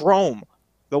or Chrome.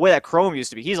 The way that Chrome used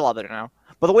to be, he's a lot better now.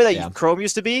 But the way that Chrome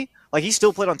used to be, like, he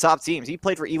still played on top teams. He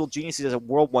played for Evil Geniuses as a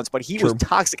world once, but he was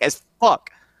toxic as fuck.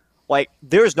 Like,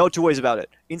 there's no two ways about it.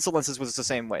 Insolences was the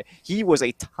same way. He was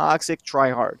a toxic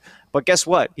tryhard. But guess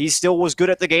what? He still was good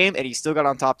at the game, and he still got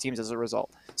on top teams as a result.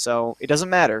 So it doesn't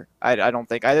matter. I don't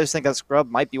think. I just think that scrub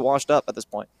might be washed up at this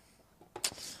point.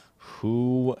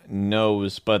 Who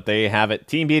knows? But they have it.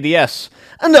 Team BDS,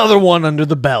 another one under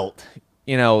the belt.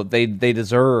 They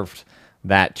deserved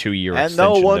that 2-year and extension.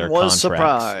 no of one their was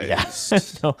contracts.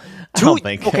 surprised. Yeah. No, I don't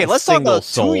think. Okay, let's talk about 2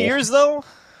 soul. years though.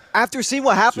 After seeing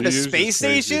what happened to 2 years Space is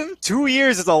crazy. Station, 2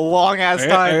 years is a long ass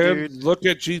time, And dude. look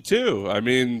at G2. I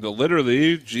mean,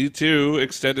 literally, G2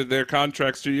 extended their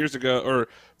contracts 2 years ago, or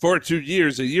for 2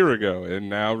 years a year ago, and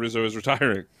now Rizzo is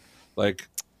retiring. Like,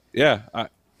 yeah.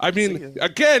 I mean,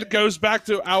 again, it goes back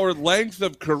to our length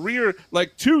of career.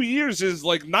 Like, 2 years is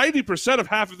like 90% of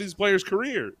half of these players'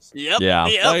 careers. Yep. Yeah.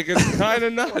 Like, it's kind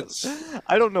of nuts.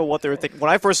 I don't know what they were thinking.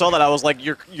 When I first saw that, I was like,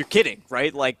 "You're kidding,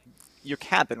 right? Like, you're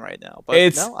capping right now." But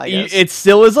I guess. It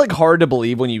still is like hard to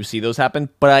believe when you see those happen,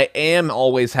 but I am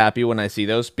always happy when I see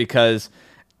those because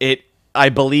I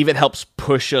believe it helps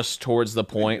push us towards the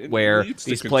point where needs to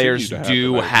these continue players to happen,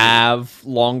 do I agree. have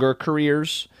longer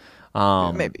careers.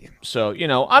 Maybe. So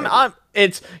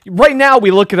it's right now we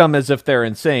look at them as if they're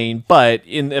insane, but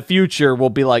in the future we'll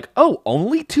be like, oh,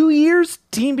 only 2 years,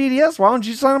 Team BDS. Why don't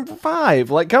you sign them for 5?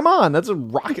 Like, come on, that's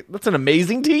an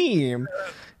amazing team.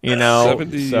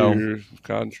 70-year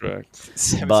contract.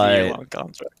 70-year-long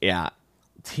contract. Yeah,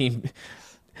 team.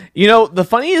 The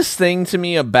funniest thing to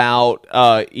me about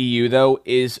EU though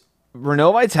is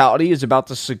Renault Vitality is about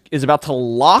to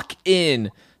lock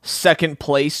in second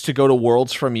place to go to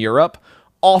Worlds from Europe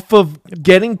off of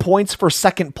getting points for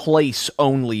second place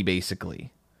only,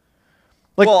 basically.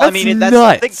 Like, Well, that's I mean, that's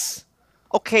nuts.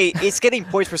 Okay, it's getting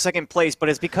points for second place, but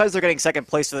it's because they're getting second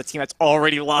place to the team that's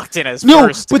already locked in as No,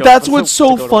 first. to but go- that's to what's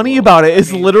go so to funny Worlds. about it.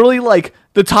 Is I mean, literally like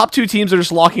the top 2 teams are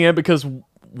just locking in because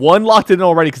one locked in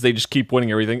already because they just keep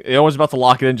winning everything. They're always about to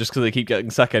lock it in just because they keep getting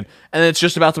second, and then it's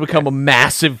just about to become a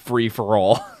massive free for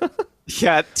all.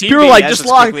 yeah, Team People are like, BDS just is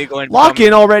lock quickly going to lock become-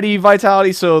 in already,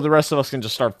 Vitality, so the rest of us can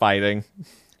just start fighting.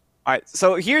 All right,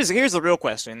 so here's the real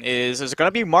question: is it going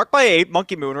to be Mark by 8,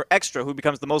 Monkey Moon, or Extra, who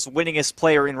becomes the most winningest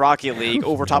player in Rocket League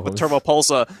over top of knows? Turbo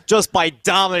Pulsa just by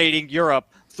dominating Europe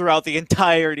throughout the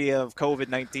entirety of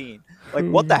COVID-19? Like,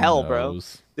 what the hell, bro?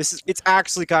 knows? It's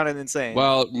actually kind of insane.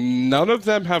 Well, none of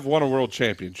them have won a world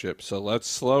championship, so let's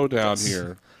slow down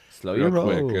here. Slow Real your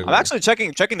quick, roll. and- I'm actually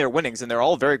checking their winnings, and they're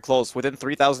all very close, within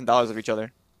 $3,000 of each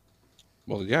other.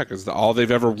 Well, yeah, because all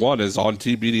they've ever won is on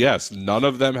TBDS. None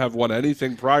of them have won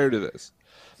anything prior to this.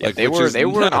 Yeah, Like, they which were is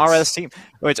an nuts. RS team.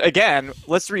 Which again,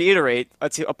 let's reiterate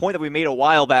a point that we made a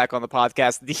while back on the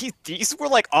podcast. These were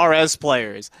like RS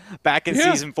players back in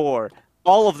Yeah. season 4.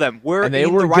 All of them were And they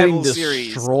in were the getting rival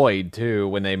series. destroyed too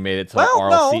when they made it to Well,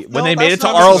 RLC. no, when they no, made it that's to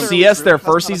not necessarily RLCS true. their That's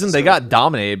first not season, they necessarily got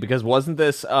dominated because wasn't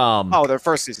this Oh, their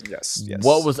first season, yes.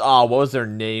 what was their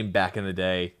name back in the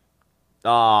day?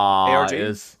 ARG?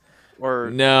 Is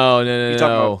or no. you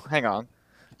talking about, hang on.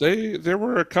 There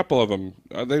were a couple of them.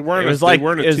 They weren't. It was they like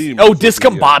weren't it a was- team. oh, It was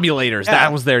like, Discombobulators. Yeah.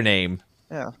 That was their name,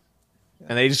 Yeah.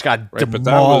 and they just got right, but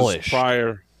demolished.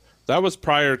 That was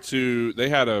prior to. They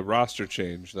had a roster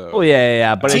change though. Oh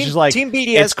yeah. But it's Team- just like Team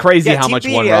BDS it's crazy yeah, how Team much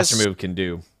one BDS roster move can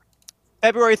do.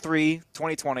 February 3,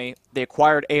 2020, they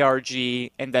acquired ARG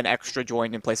and then Extra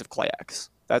joined in place of Klayax.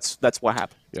 That's what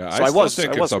happened. Yeah, So I still was think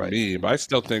I it's was a right. meme. I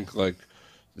still think like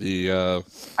the.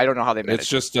 I don't know how they made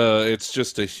It's it.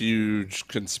 just a huge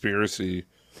conspiracy.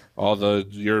 All the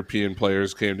European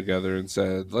players came together and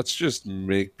said, "Let's just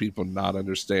make people not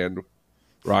understand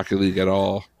Rocket League at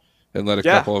all, and let a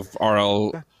Yeah. couple of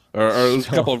RL or a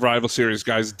couple of rival series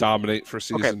guys dominate for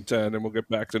season 10, and we'll get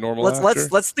back to normal."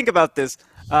 Let's think about this.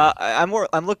 I'm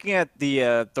looking at the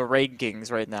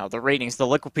rankings right now. The ratings, the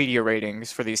Wikipedia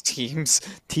ratings for these teams.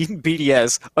 Team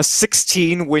BDS, a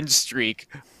 16 win streak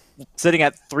sitting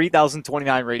at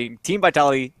 3,029 rating, Team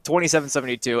Vitality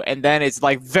 2772, and then it's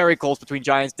like very close between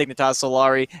Giants, Dignitas,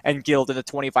 Solari, and Guild in the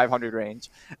 2,500 range.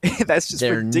 That's just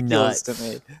They're ridiculous nuts. to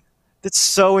me. That's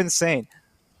so insane.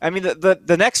 I mean,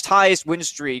 the next highest win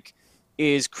streak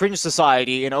is Cringe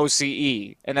Society in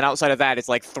OCE, and then outside of that, it's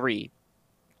like 3.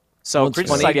 So Well, it's Cringe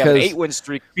funny Society have an 'cause- 8-win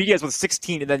streak. BDS with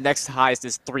 16, and then next highest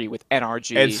is 3 with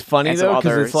NRG. It's funny and some though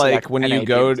because other it's like select when NA you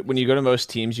go teams. when you go to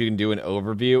most teams, you can do an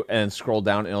overview and scroll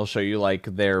down, and it'll show you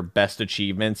like their best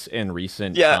achievements in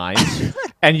recent Yeah. times.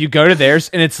 And you go to theirs,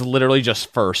 and it's literally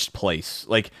just first place.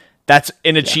 Like that's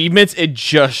in achievements, it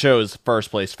just shows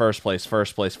first place, first place,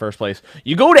 first place, first place.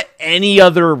 You go to any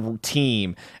other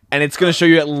team, and it's gonna show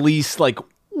you at least like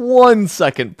 1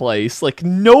 second place. Like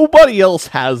nobody else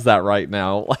has that right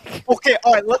now. Like Okay,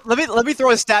 all right. Let me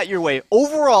throw a stat your way.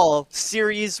 Overall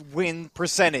series win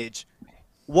percentage: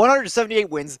 178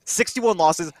 wins, 61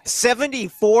 losses,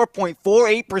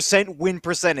 74.48% win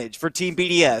percentage for Team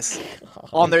BDS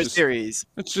on their Just- series.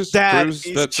 It just That proves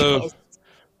is that just-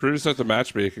 the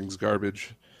matchmaking's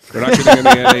garbage. They're not getting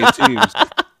any NA teams.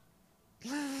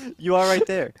 You are right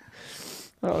there.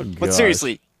 oh But gosh.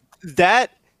 seriously,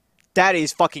 that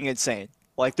is fucking insane.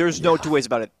 Like, there's no two ways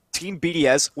about it. Team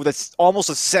BDS with almost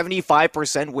a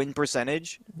 75% win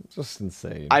percentage. Just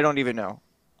insane. I don't even know.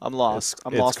 I'm lost.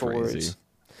 I'm It's lost for crazy. words.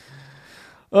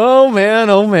 Oh man,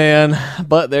 oh man.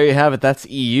 But there you have it. That's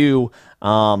EU.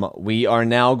 We are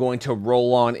now going to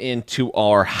roll on into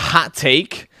our hot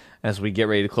take as we get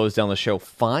ready to close down the show.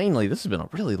 Finally, this has been a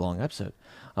really long episode.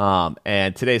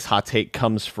 And today's hot take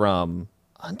comes from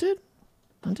Hunted?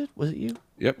 Hunted? Was it you?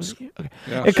 Yep. Was it you? Okay.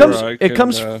 Yeah, It sure, comes. I It can,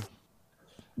 comes.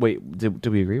 Wait, did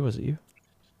we agree? Was it you?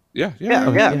 Yeah, Yeah,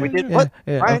 yeah. we did. yeah, What?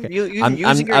 yeah, Ryan, okay. you I'm-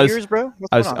 using your I was- ears, bro? What's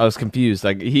I was going I on? was confused.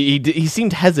 Like he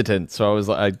seemed hesitant, so I was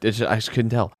like, I just couldn't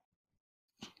tell.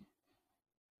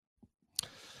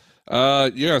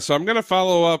 Yeah, so I'm gonna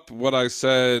follow up what I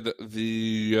said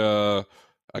I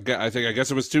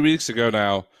guess it was 2 weeks ago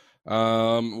now,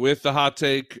 with the hot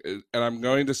take, and I'm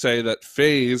going to say that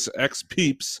FaZe X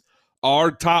Peeps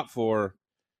are top 4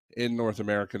 in North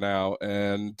America now,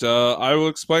 and I will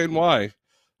explain why.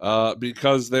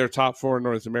 Because they're top 4 in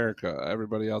North America,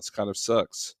 everybody else kind of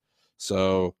sucks.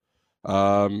 So,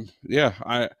 but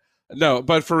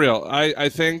for real, I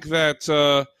think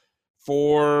that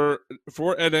for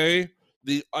NA,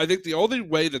 I think the only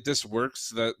way that this works,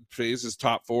 that FaZe is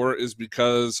top 4, is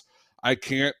because I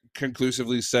can't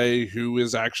conclusively say who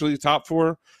is actually top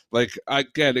 4. Like,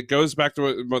 again, it goes back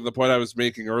to the point I was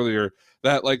making earlier,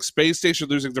 that like Space Station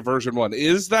losing to version 1,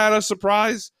 is that a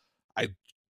surprise? I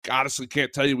honestly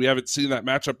can't tell you. We haven't seen that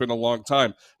matchup in a long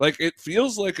time. Like, it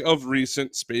feels like of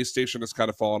recent, Space Station has kind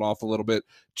of fallen off a little bit.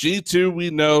 G2, we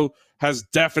know, has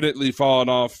definitely fallen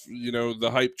off, the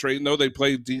hype train, though they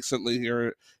played decently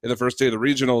here in the first day of the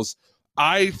regionals.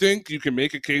 I think you can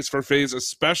make a case for FaZe,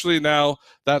 especially now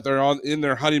that they're in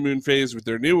their honeymoon phase with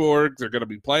their new org. They're going to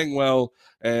be playing well,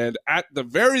 and at the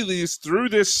very least, through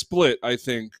this split, I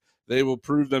think they will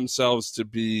prove themselves to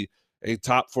be a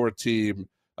top 4 team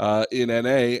in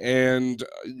NA, and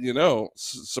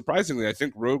surprisingly, I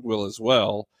think Rogue will as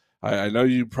well. I know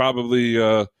you probably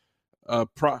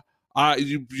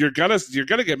you're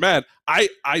gonna get mad. I'm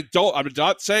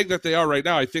not saying that they are right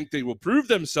now. I think they will prove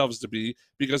themselves to be,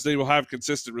 because they will have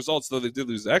consistent results, though they did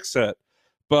lose the X set.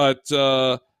 But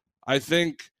I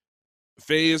think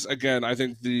FaZe, again, I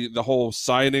think the whole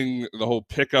signing, the whole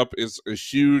pickup is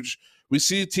huge. We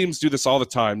see teams do this all the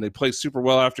time. They play super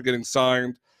well after getting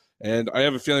signed, and I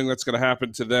have a feeling that's going to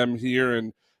happen to them here.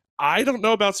 And I don't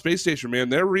know about Space Station, man.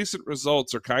 Their recent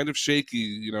results are kind of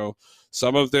shaky.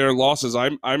 Some of their losses,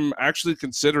 I'm actually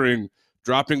considering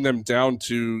dropping them down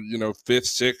to 5th,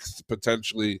 6th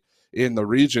potentially in the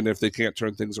region if they can't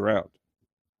turn things around.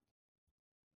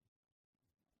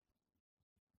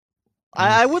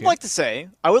 I would like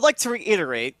to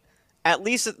reiterate at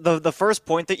least the first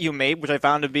point that you made, which I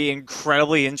found to be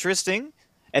incredibly interesting,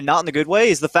 and not in a good way,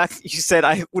 is the fact that you said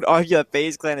I would argue that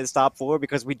FaZe Clan is top 4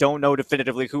 because we don't know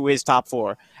definitively who is top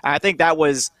 4. And I think that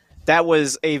was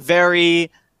a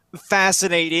very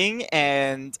fascinating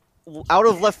and out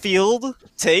of left field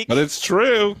take. But it's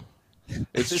true.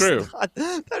 It's true.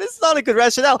 That is not a good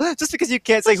rationale. Just because you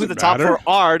can't say who the top Doesn't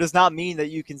 4 are does not mean that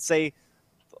you can say.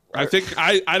 I think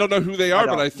I don't know who they are,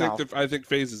 but I think no. I think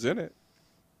FaZe is in it.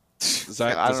 Does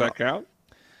I don't that know. count?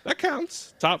 That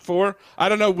counts. Top 4. I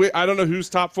don't know. I don't know who's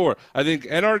top 4. I think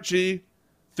NRG,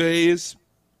 FaZe,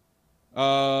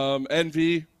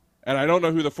 Envy, and I don't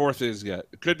know who the 4th is yet.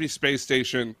 It could be Space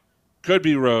Station, could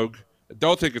be Rogue. I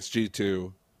don't think it's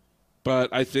G2, but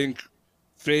I think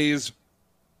FaZe.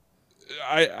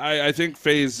 I think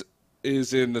FaZe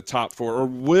is in the top 4 or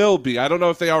will be. I don't know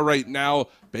if they are right now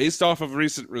based off of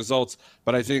recent results,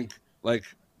 but I think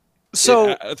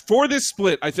for this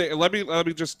split, I think let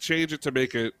me just change it to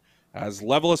make it as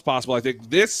level as possible. I think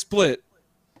this split,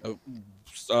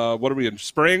 what are we in?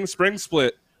 Spring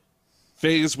split.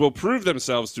 FaZe will prove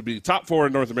themselves to be top 4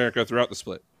 in North America throughout the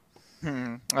split.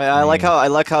 I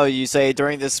like how you say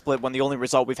during this split when the only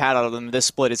result we've had out of them this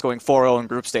split is going 4-0 in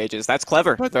group stages. That's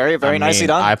clever. Very nicely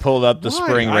done. I pulled up the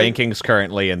spring rankings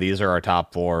currently, and these are our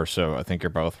top 4. So I think you're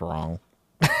both wrong.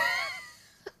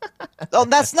 Oh,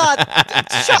 that's not.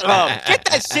 Shut up! Get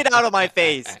that shit out of my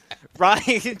face,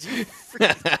 Ryan.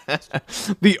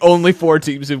 The only 4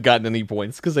 teams who've gotten any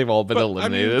points because they've all been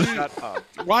eliminated.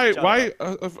 Why?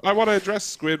 I want to address,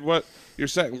 Squid, what you're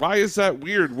saying. Why is that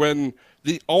weird when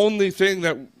the only thing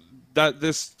that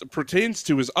this pertains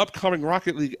to is upcoming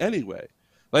Rocket League anyway?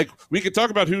 Like, we could talk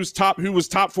about who was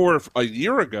top 4 a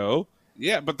year ago.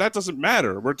 Yeah, but that doesn't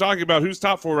matter. We're talking about who's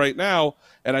top 4 right now,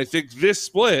 and I think this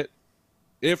split,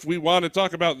 if we want to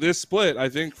talk about this split, I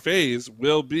think FaZe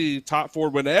will be top 4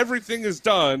 when everything is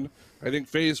done. I think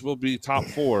FaZe will be top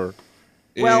 4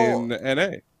 in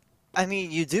NA. I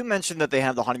mean, you do mention that they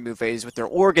have the honeymoon phase with their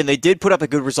org, and they did put up a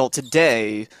good result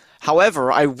today.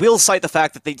 However, I will cite the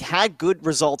fact that they had good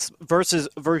results versus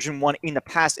version 1 in the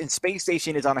past, and Space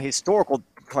Station is on a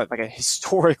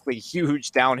historically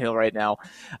huge downhill right now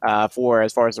for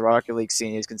as far as the Rocket League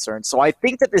scene is concerned. So I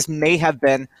think that this may have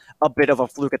been a bit of a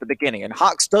fluke at the beginning. And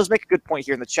Hawks does make a good point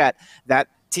here in the chat that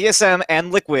TSM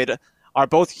and Liquid are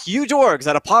both huge orgs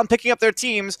that upon picking up their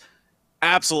teams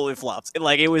absolutely flopped.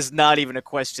 Like, it was not even a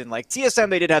question. Like,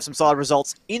 TSM, they did have some solid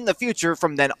results in the future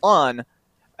from then on,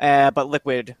 but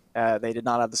Liquid, they did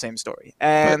not have the same story.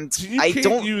 And you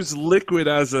can't use Liquid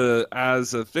as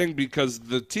a thing because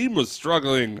the team was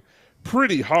struggling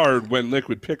pretty hard when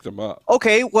Liquid picked them up.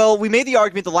 Okay, well, we made the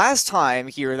argument the last time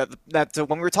here that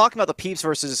when we were talking about the Peeps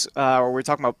versus, or we were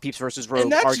talking about Peeps versus Rogue,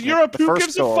 and that's argument, Europe. Who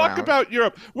gives a fuck about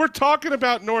Europe? We're talking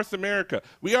about North America.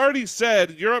 We already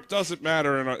said Europe doesn't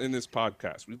matter in this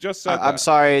podcast. We just said that. I'm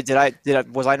sorry.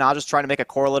 Was I not just trying to make a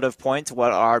correlative point to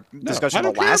what our discussion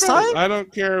was last time? I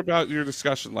don't care about your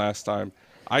discussion last time.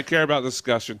 I care about the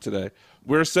discussion today.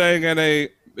 We're saying NA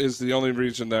is the only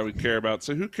region that we care about.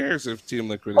 So who cares if Team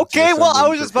Liquid? Okay, well, I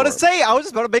was just about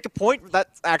to make a point that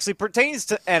actually pertains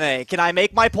to NA. Can I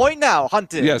make my point now,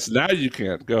 Hunted? Yes, now you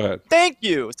can. Go ahead. Thank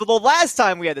you. So the last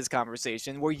time we had this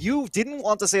conversation where you didn't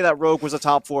want to say that Rogue was a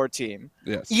top 4 team,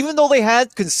 yes, even though they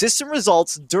had consistent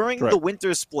results during the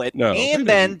winter split and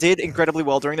then did incredibly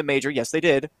well during the major. Yes, they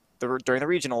did. During the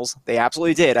regionals, they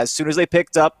absolutely did. As soon as they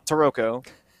picked up Taroko,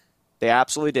 they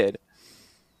absolutely did.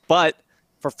 But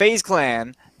for FaZe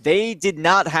Clan, they did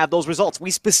not have those results. We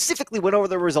specifically went over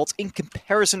the results in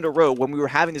comparison to Rogue when we were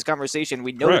having this conversation.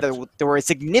 We noted that there were a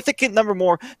significant number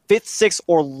more 5th, 6th,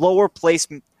 or lower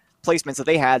placements that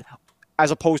they had as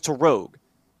opposed to Rogue.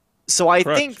 So I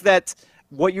think that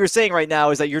what you're saying right now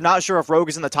is that you're not sure if Rogue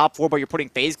is in the top 4, but you're putting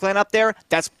FaZe Clan up there.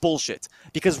 That's bullshit.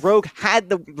 Because Rogue had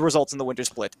the results in the winter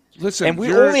split. Listen, and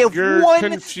we only have one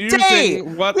confusing day.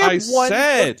 What I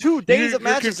said. 2 days of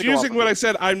matches. You're confusing what I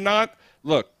said. I'm not.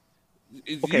 Look.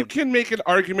 Okay. You can make an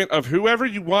argument of whoever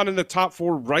you want in the top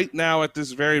 4 right now at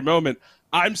this very moment.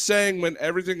 I'm saying when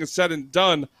everything is said and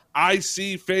done, I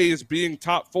see FaZe being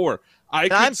top 4.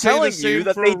 I'm telling you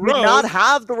that they did not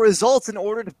have the results in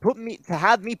order to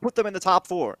have me put them in the top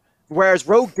 4, whereas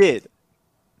Rogue did.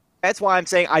 That's why I'm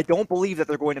saying I don't believe that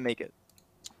they're going to make it.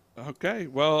 Okay,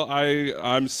 well,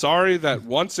 I'm sorry that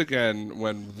once again,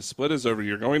 when the split is over,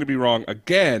 you're going to be wrong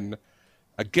again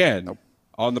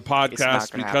on the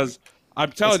podcast because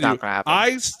I'm telling you,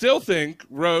 I still think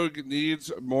Rogue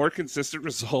needs more consistent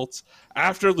results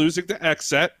after losing to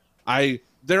XSET.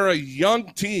 They're a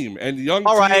young team, and young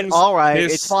teams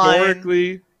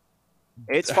historically.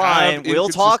 It's fine. We'll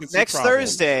talk next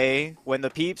Thursday when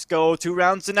the Peeps go 2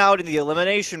 rounds and out in the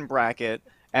elimination bracket,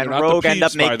 and Rogue end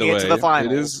up making it to the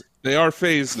finals. They are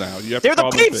FaZe now. They're the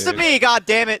Peeps to me,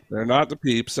 goddammit! They're not the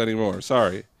Peeps anymore.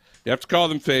 Sorry. You have to call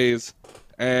them FaZe.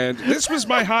 And this was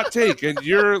my hot take, and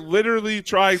you're literally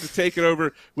trying to take it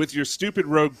over with your stupid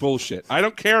Rogue bullshit. I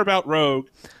don't care about Rogue.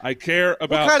 I care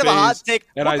about what kind FaZe, of a hot take?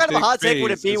 What kind of a hot take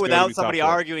would it be without somebody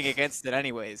arguing against it,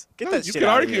 anyways? Get that shit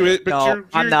out of here. You can argue it,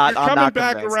 but you're coming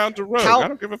back around to Rogue. I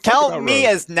don't give a fuck about Rogue. Count me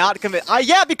as not convinced.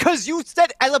 Yeah, because you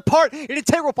said as an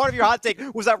integral part of your hot take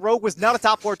was that Rogue was not a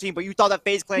top 4 team, but you thought that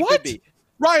FaZe Clan could be.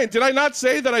 Ryan, did I not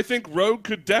say that I think Rogue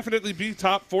could definitely be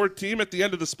top 4 team at the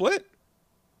end of the split?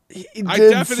 He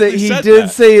did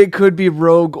say it could be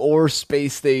Rogue or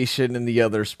Space Station in the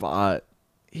other spot.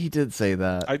 He did say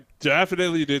that. I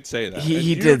definitely did say that. He And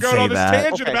did you're going say on this that.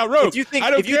 tangent about Rogue. If you think, I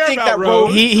don't if you care think about that Rogue.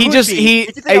 Rogue, He could just- be, he-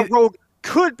 if you think that Rogue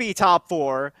could be top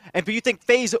 4, and but you think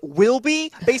FaZe will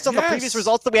be based on the Yes. previous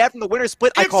results that we had from the winner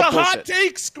split, I It's call a bullshit. hot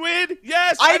take, Squid.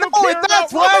 Yes, I don't know, care and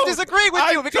that's about why I'm Rogue. disagreeing with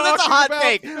I'm you, because it's a talking hot about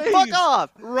take. FaZe Fuck off.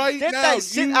 Right Get now, that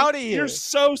shit out of here. You're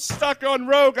so stuck on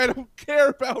Rogue. I don't care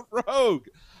about Rogue.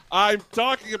 I'm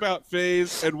talking about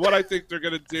FaZe and what I think they're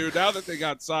going to do now that they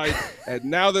got signed and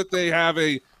now that they have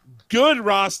a good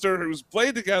roster who's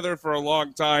played together for a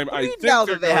long time. What do I you mean think now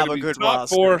they're that they going have to a be good top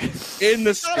roster? 4 in the They didn't have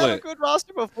a split. good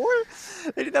roster before.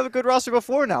 They didn't have a good roster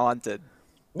before now, Hunted.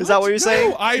 Is that what you're No,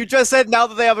 saying? You just said now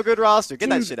that they have a good roster. Get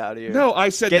that Dude, shit out of here. No, I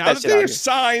said Get now that that shit out they of are here.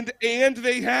 signed and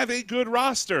they have a good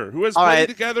roster who has All played right.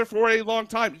 together for a long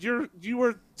time. You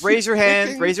were Raise your hand.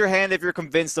 taking- Raise your hand if you're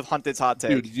convinced of Hunted's hot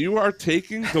take. Dude, you are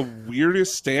taking the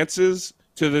weirdest stances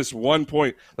to this one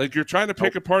point. Like you're trying to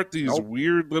pick apart these Nope.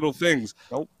 weird little things.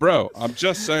 Nope. Bro, I'm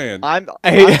just saying. I'm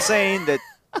saying that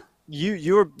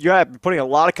you're putting a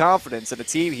lot of confidence in the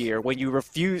team here when you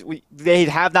refuse. They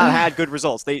have not had good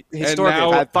results. They and historically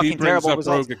now have had he fucking brings terrible up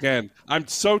results. Rogue again. I'm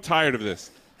so tired of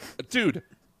this. Dude,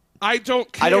 I don't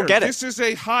care. I don't get it. This is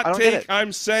a I hot don't get take. it.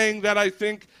 I'm saying that I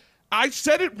think I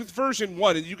said it with version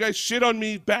 1, and you guys shit on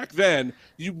me back then.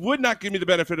 You would not give me the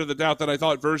benefit of the doubt that I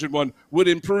thought version 1 would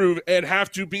improve and have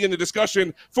to be in the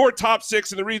discussion for top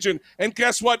 6 in the region. And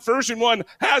guess what? Version 1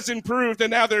 has improved, and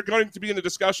now they're going to be in the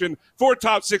discussion for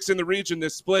top 6 in the region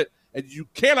this split. And you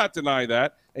cannot deny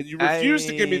that. And you refuse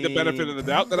to give me the benefit of the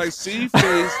doubt that I see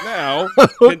FaZe now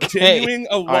continuing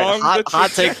along All right, the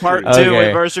hot take part 2 Okay.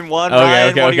 in version 1. Okay, Ryan,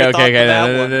 okay, what are okay, your okay, thoughts okay. on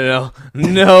that No,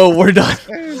 one? no, we're done.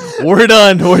 We're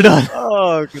done. We're done.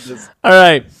 Oh goodness. All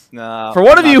right. No. For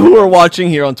one of I'm you not who gonna- are watching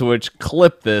here on Twitch,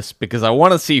 clip this because I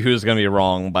want to see who's going to be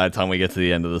wrong by the time we get to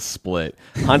the end of the split.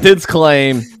 Hunted's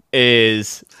claim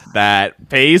is that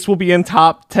FaZe will be in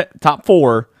top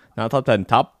 4, not top 10,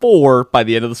 top 4 by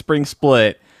the end of the spring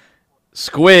split.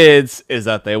 Squid's is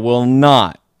that they will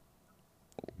not.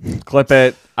 Clip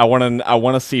it. I want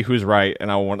to see who's right, and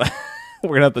we're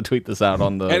gonna have to tweet this out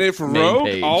on the And if main Rogue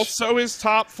page. also is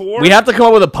top 4, We have to come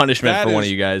up with a punishment that for one is-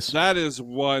 of you guys. That is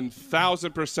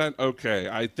 1,000% okay.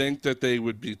 I think that they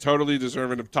would be totally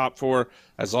deserving of top 4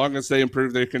 as long as they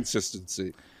improve their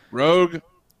consistency. Rogue,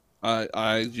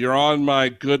 you're on my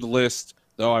good list,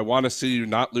 though I want to see you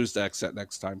not lose to XSET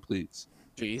next time, please.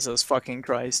 Jesus fucking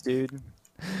Christ, dude.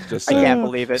 Just I saying. can't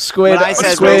believe it. Squid- when I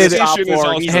said Squid- Rogue's top Squid is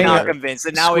 4, he's also not there. convinced,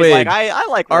 and now Squid, he's like, I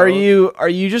like Are Rogue.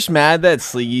 you just mad that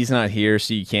Sleegy's not here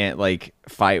so you can't like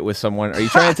fight with someone? Are you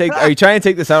trying to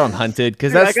take this out on Hunted?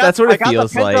 Because Dude, that's what I it got the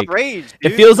feels pent-up like. rage, It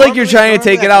dude. feels like you're Normally- trying to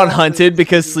take normally it I out on don't Hunted really-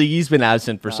 because Sleegy's been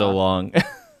absent for so Nah. long.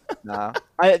 Nah.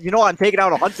 You know what I'm taking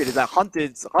out on Hunted is that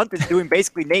Hunted's doing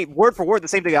basically word for word the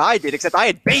same thing that I did, except I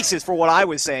had basis for what I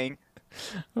was saying,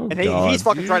 and he's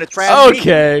fucking trying to trash me.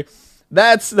 Okay,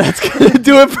 that's gonna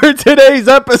do it for today's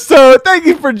episode. Thank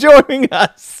you for joining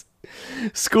us.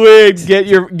 Squid, get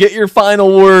your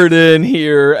final word in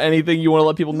here. Anything you want to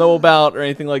let people know about or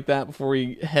anything like that before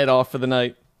we head off for the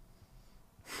night?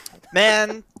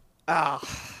 Man,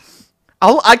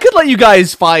 I could let you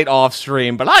guys fight off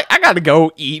stream, but I gotta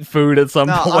go eat food at some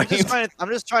no, point. I'm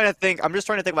just trying to think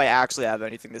if I actually have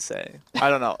anything to say. I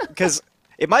don't know, because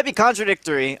it might be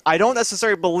contradictory. I don't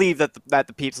necessarily believe that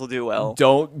the peeps will do well.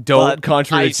 Don't but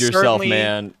contradict I yourself, certainly-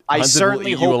 man. I Hunted will certainly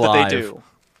eat you hope that alive. they do.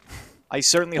 I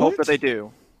certainly hope that they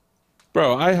do.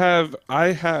 Bro, I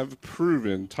have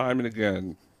proven time and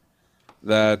again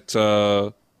that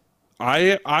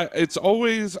I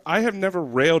have never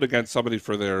railed against somebody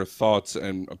for their thoughts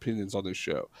and opinions on this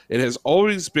show. It has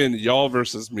always been y'all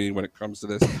versus me when it comes to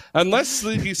this. Unless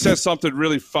Sleepy says something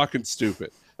really fucking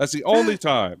stupid. That's the only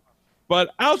time. But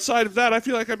outside of that, I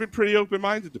feel like I've been pretty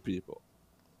open-minded to people.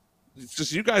 It's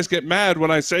just you guys get mad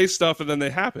when I say stuff and then they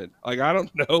happen. Like I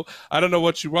don't know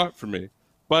what you want from me.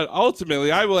 But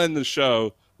ultimately, I will end the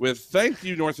show with thank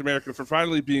you, North America, for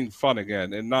finally being fun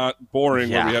again and not boring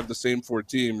when we Yeah. have the same 4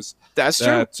 teams That's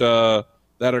true.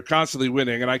 that are constantly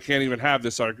winning. And I can't even have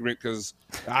this argument because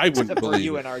I wouldn't For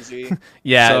believe it. UNRG.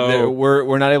 Yeah, So-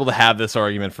 we're not able to have this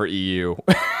argument for EU.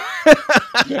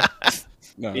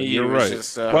 No, EU you're is right.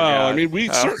 just, well, I God. mean, we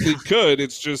certainly could.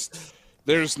 It's just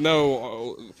there's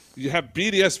no. You have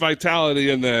BDS Vitality,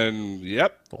 and then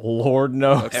yep, Lord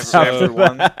knows. That's,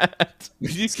 Everyone.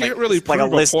 you It's can't like, really it's like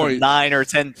prove a list point. of 9 or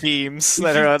 10 teams If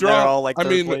that you are draw- they're all like. I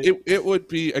third mean, place. it would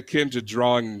be akin to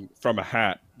drawing from a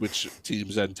hat which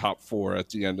teams end top 4 at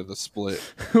the end of the split.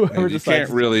 Whoever And you decides can't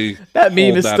really. that meme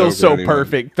hold is that still over so anyone.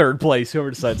 perfect. Third place. Whoever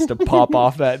decides to pop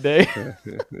off that day.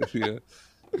 Yeah,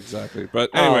 exactly. But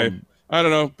anyway, I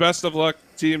don't know. Best of luck,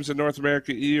 teams in North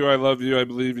America. EU, I love you. I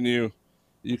believe in you.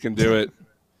 You can do it.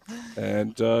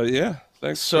 And yeah,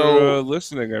 thanks for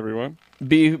listening, everyone.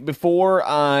 Before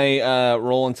I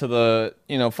roll into the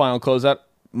final closeout,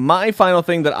 my final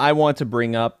thing that I want to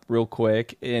bring up real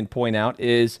quick and point out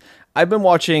is I've been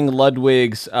watching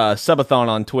Ludwig's subathon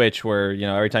on Twitch, where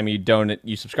every time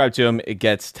you subscribe to him, it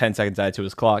gets 10 seconds added to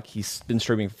his clock. He's been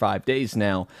streaming for 5 days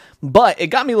now, but it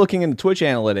got me looking into Twitch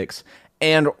analytics,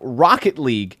 and Rocket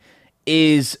League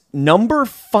is number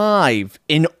 5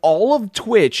 in all of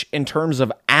Twitch in terms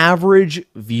of average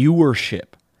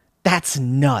viewership. That's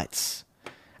nuts.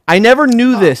 I never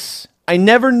knew this. I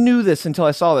never knew this until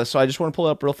I saw this, so I just want to pull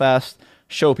it up real fast,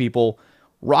 show people.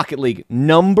 Rocket League,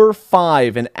 number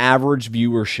 5 in average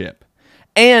viewership.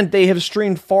 And they have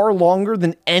streamed far longer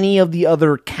than any of the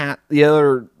other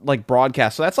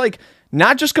broadcasts. So that's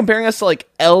not just comparing us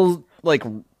to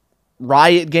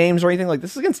Riot Games or anything.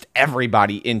 This is against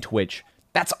everybody in Twitch.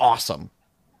 That's awesome.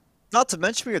 Not to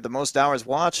mention we are the most hours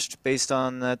watched based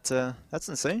on that. That's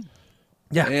insane.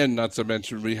 Yeah, and not to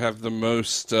mention we have the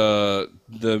most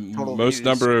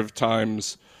number of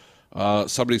times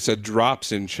somebody said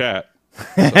drops in chat.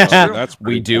 So, that's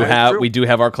we do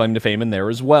have our claim to fame in there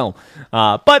as well.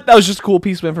 But that was just a cool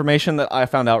piece of information that I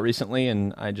found out recently,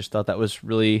 and I just thought that was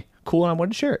really cool, and I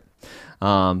wanted to share it.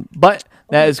 But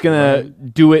that is gonna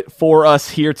do it for us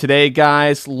here today,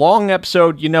 guys. Long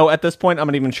episode. At this point, I'm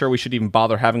not even sure we should even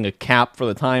bother having a cap for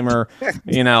the timer.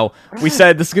 We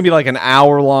said this is gonna be like an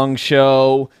hour-long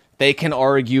show. They can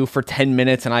argue for 10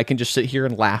 minutes, and I can just sit here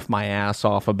and laugh my ass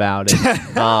off about it.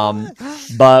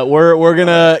 But we're going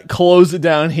to close it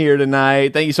down here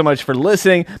tonight. Thank you so much for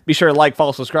listening. Be sure to like,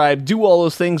 follow, subscribe, do all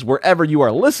those things wherever you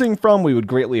are listening from. We would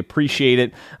greatly appreciate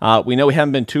it. We know we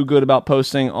haven't been too good about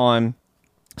posting on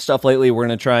stuff lately. We're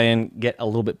going to try and get a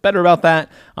little bit better about that.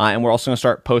 And we're also going to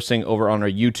start posting over on our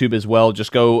YouTube as well.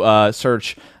 Just go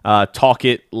search Talk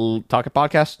It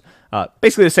Podcast.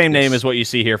 Basically the same name as what you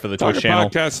see here for the Twitch channel.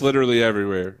 Podcast literally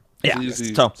everywhere. Yeah.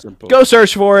 Easy, so simple. Go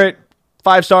search for it.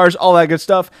 5 stars, all that good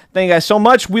stuff. Thank you guys so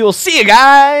much. We will see you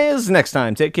guys next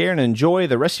time. Take care and enjoy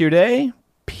the rest of your day.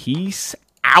 Peace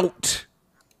out.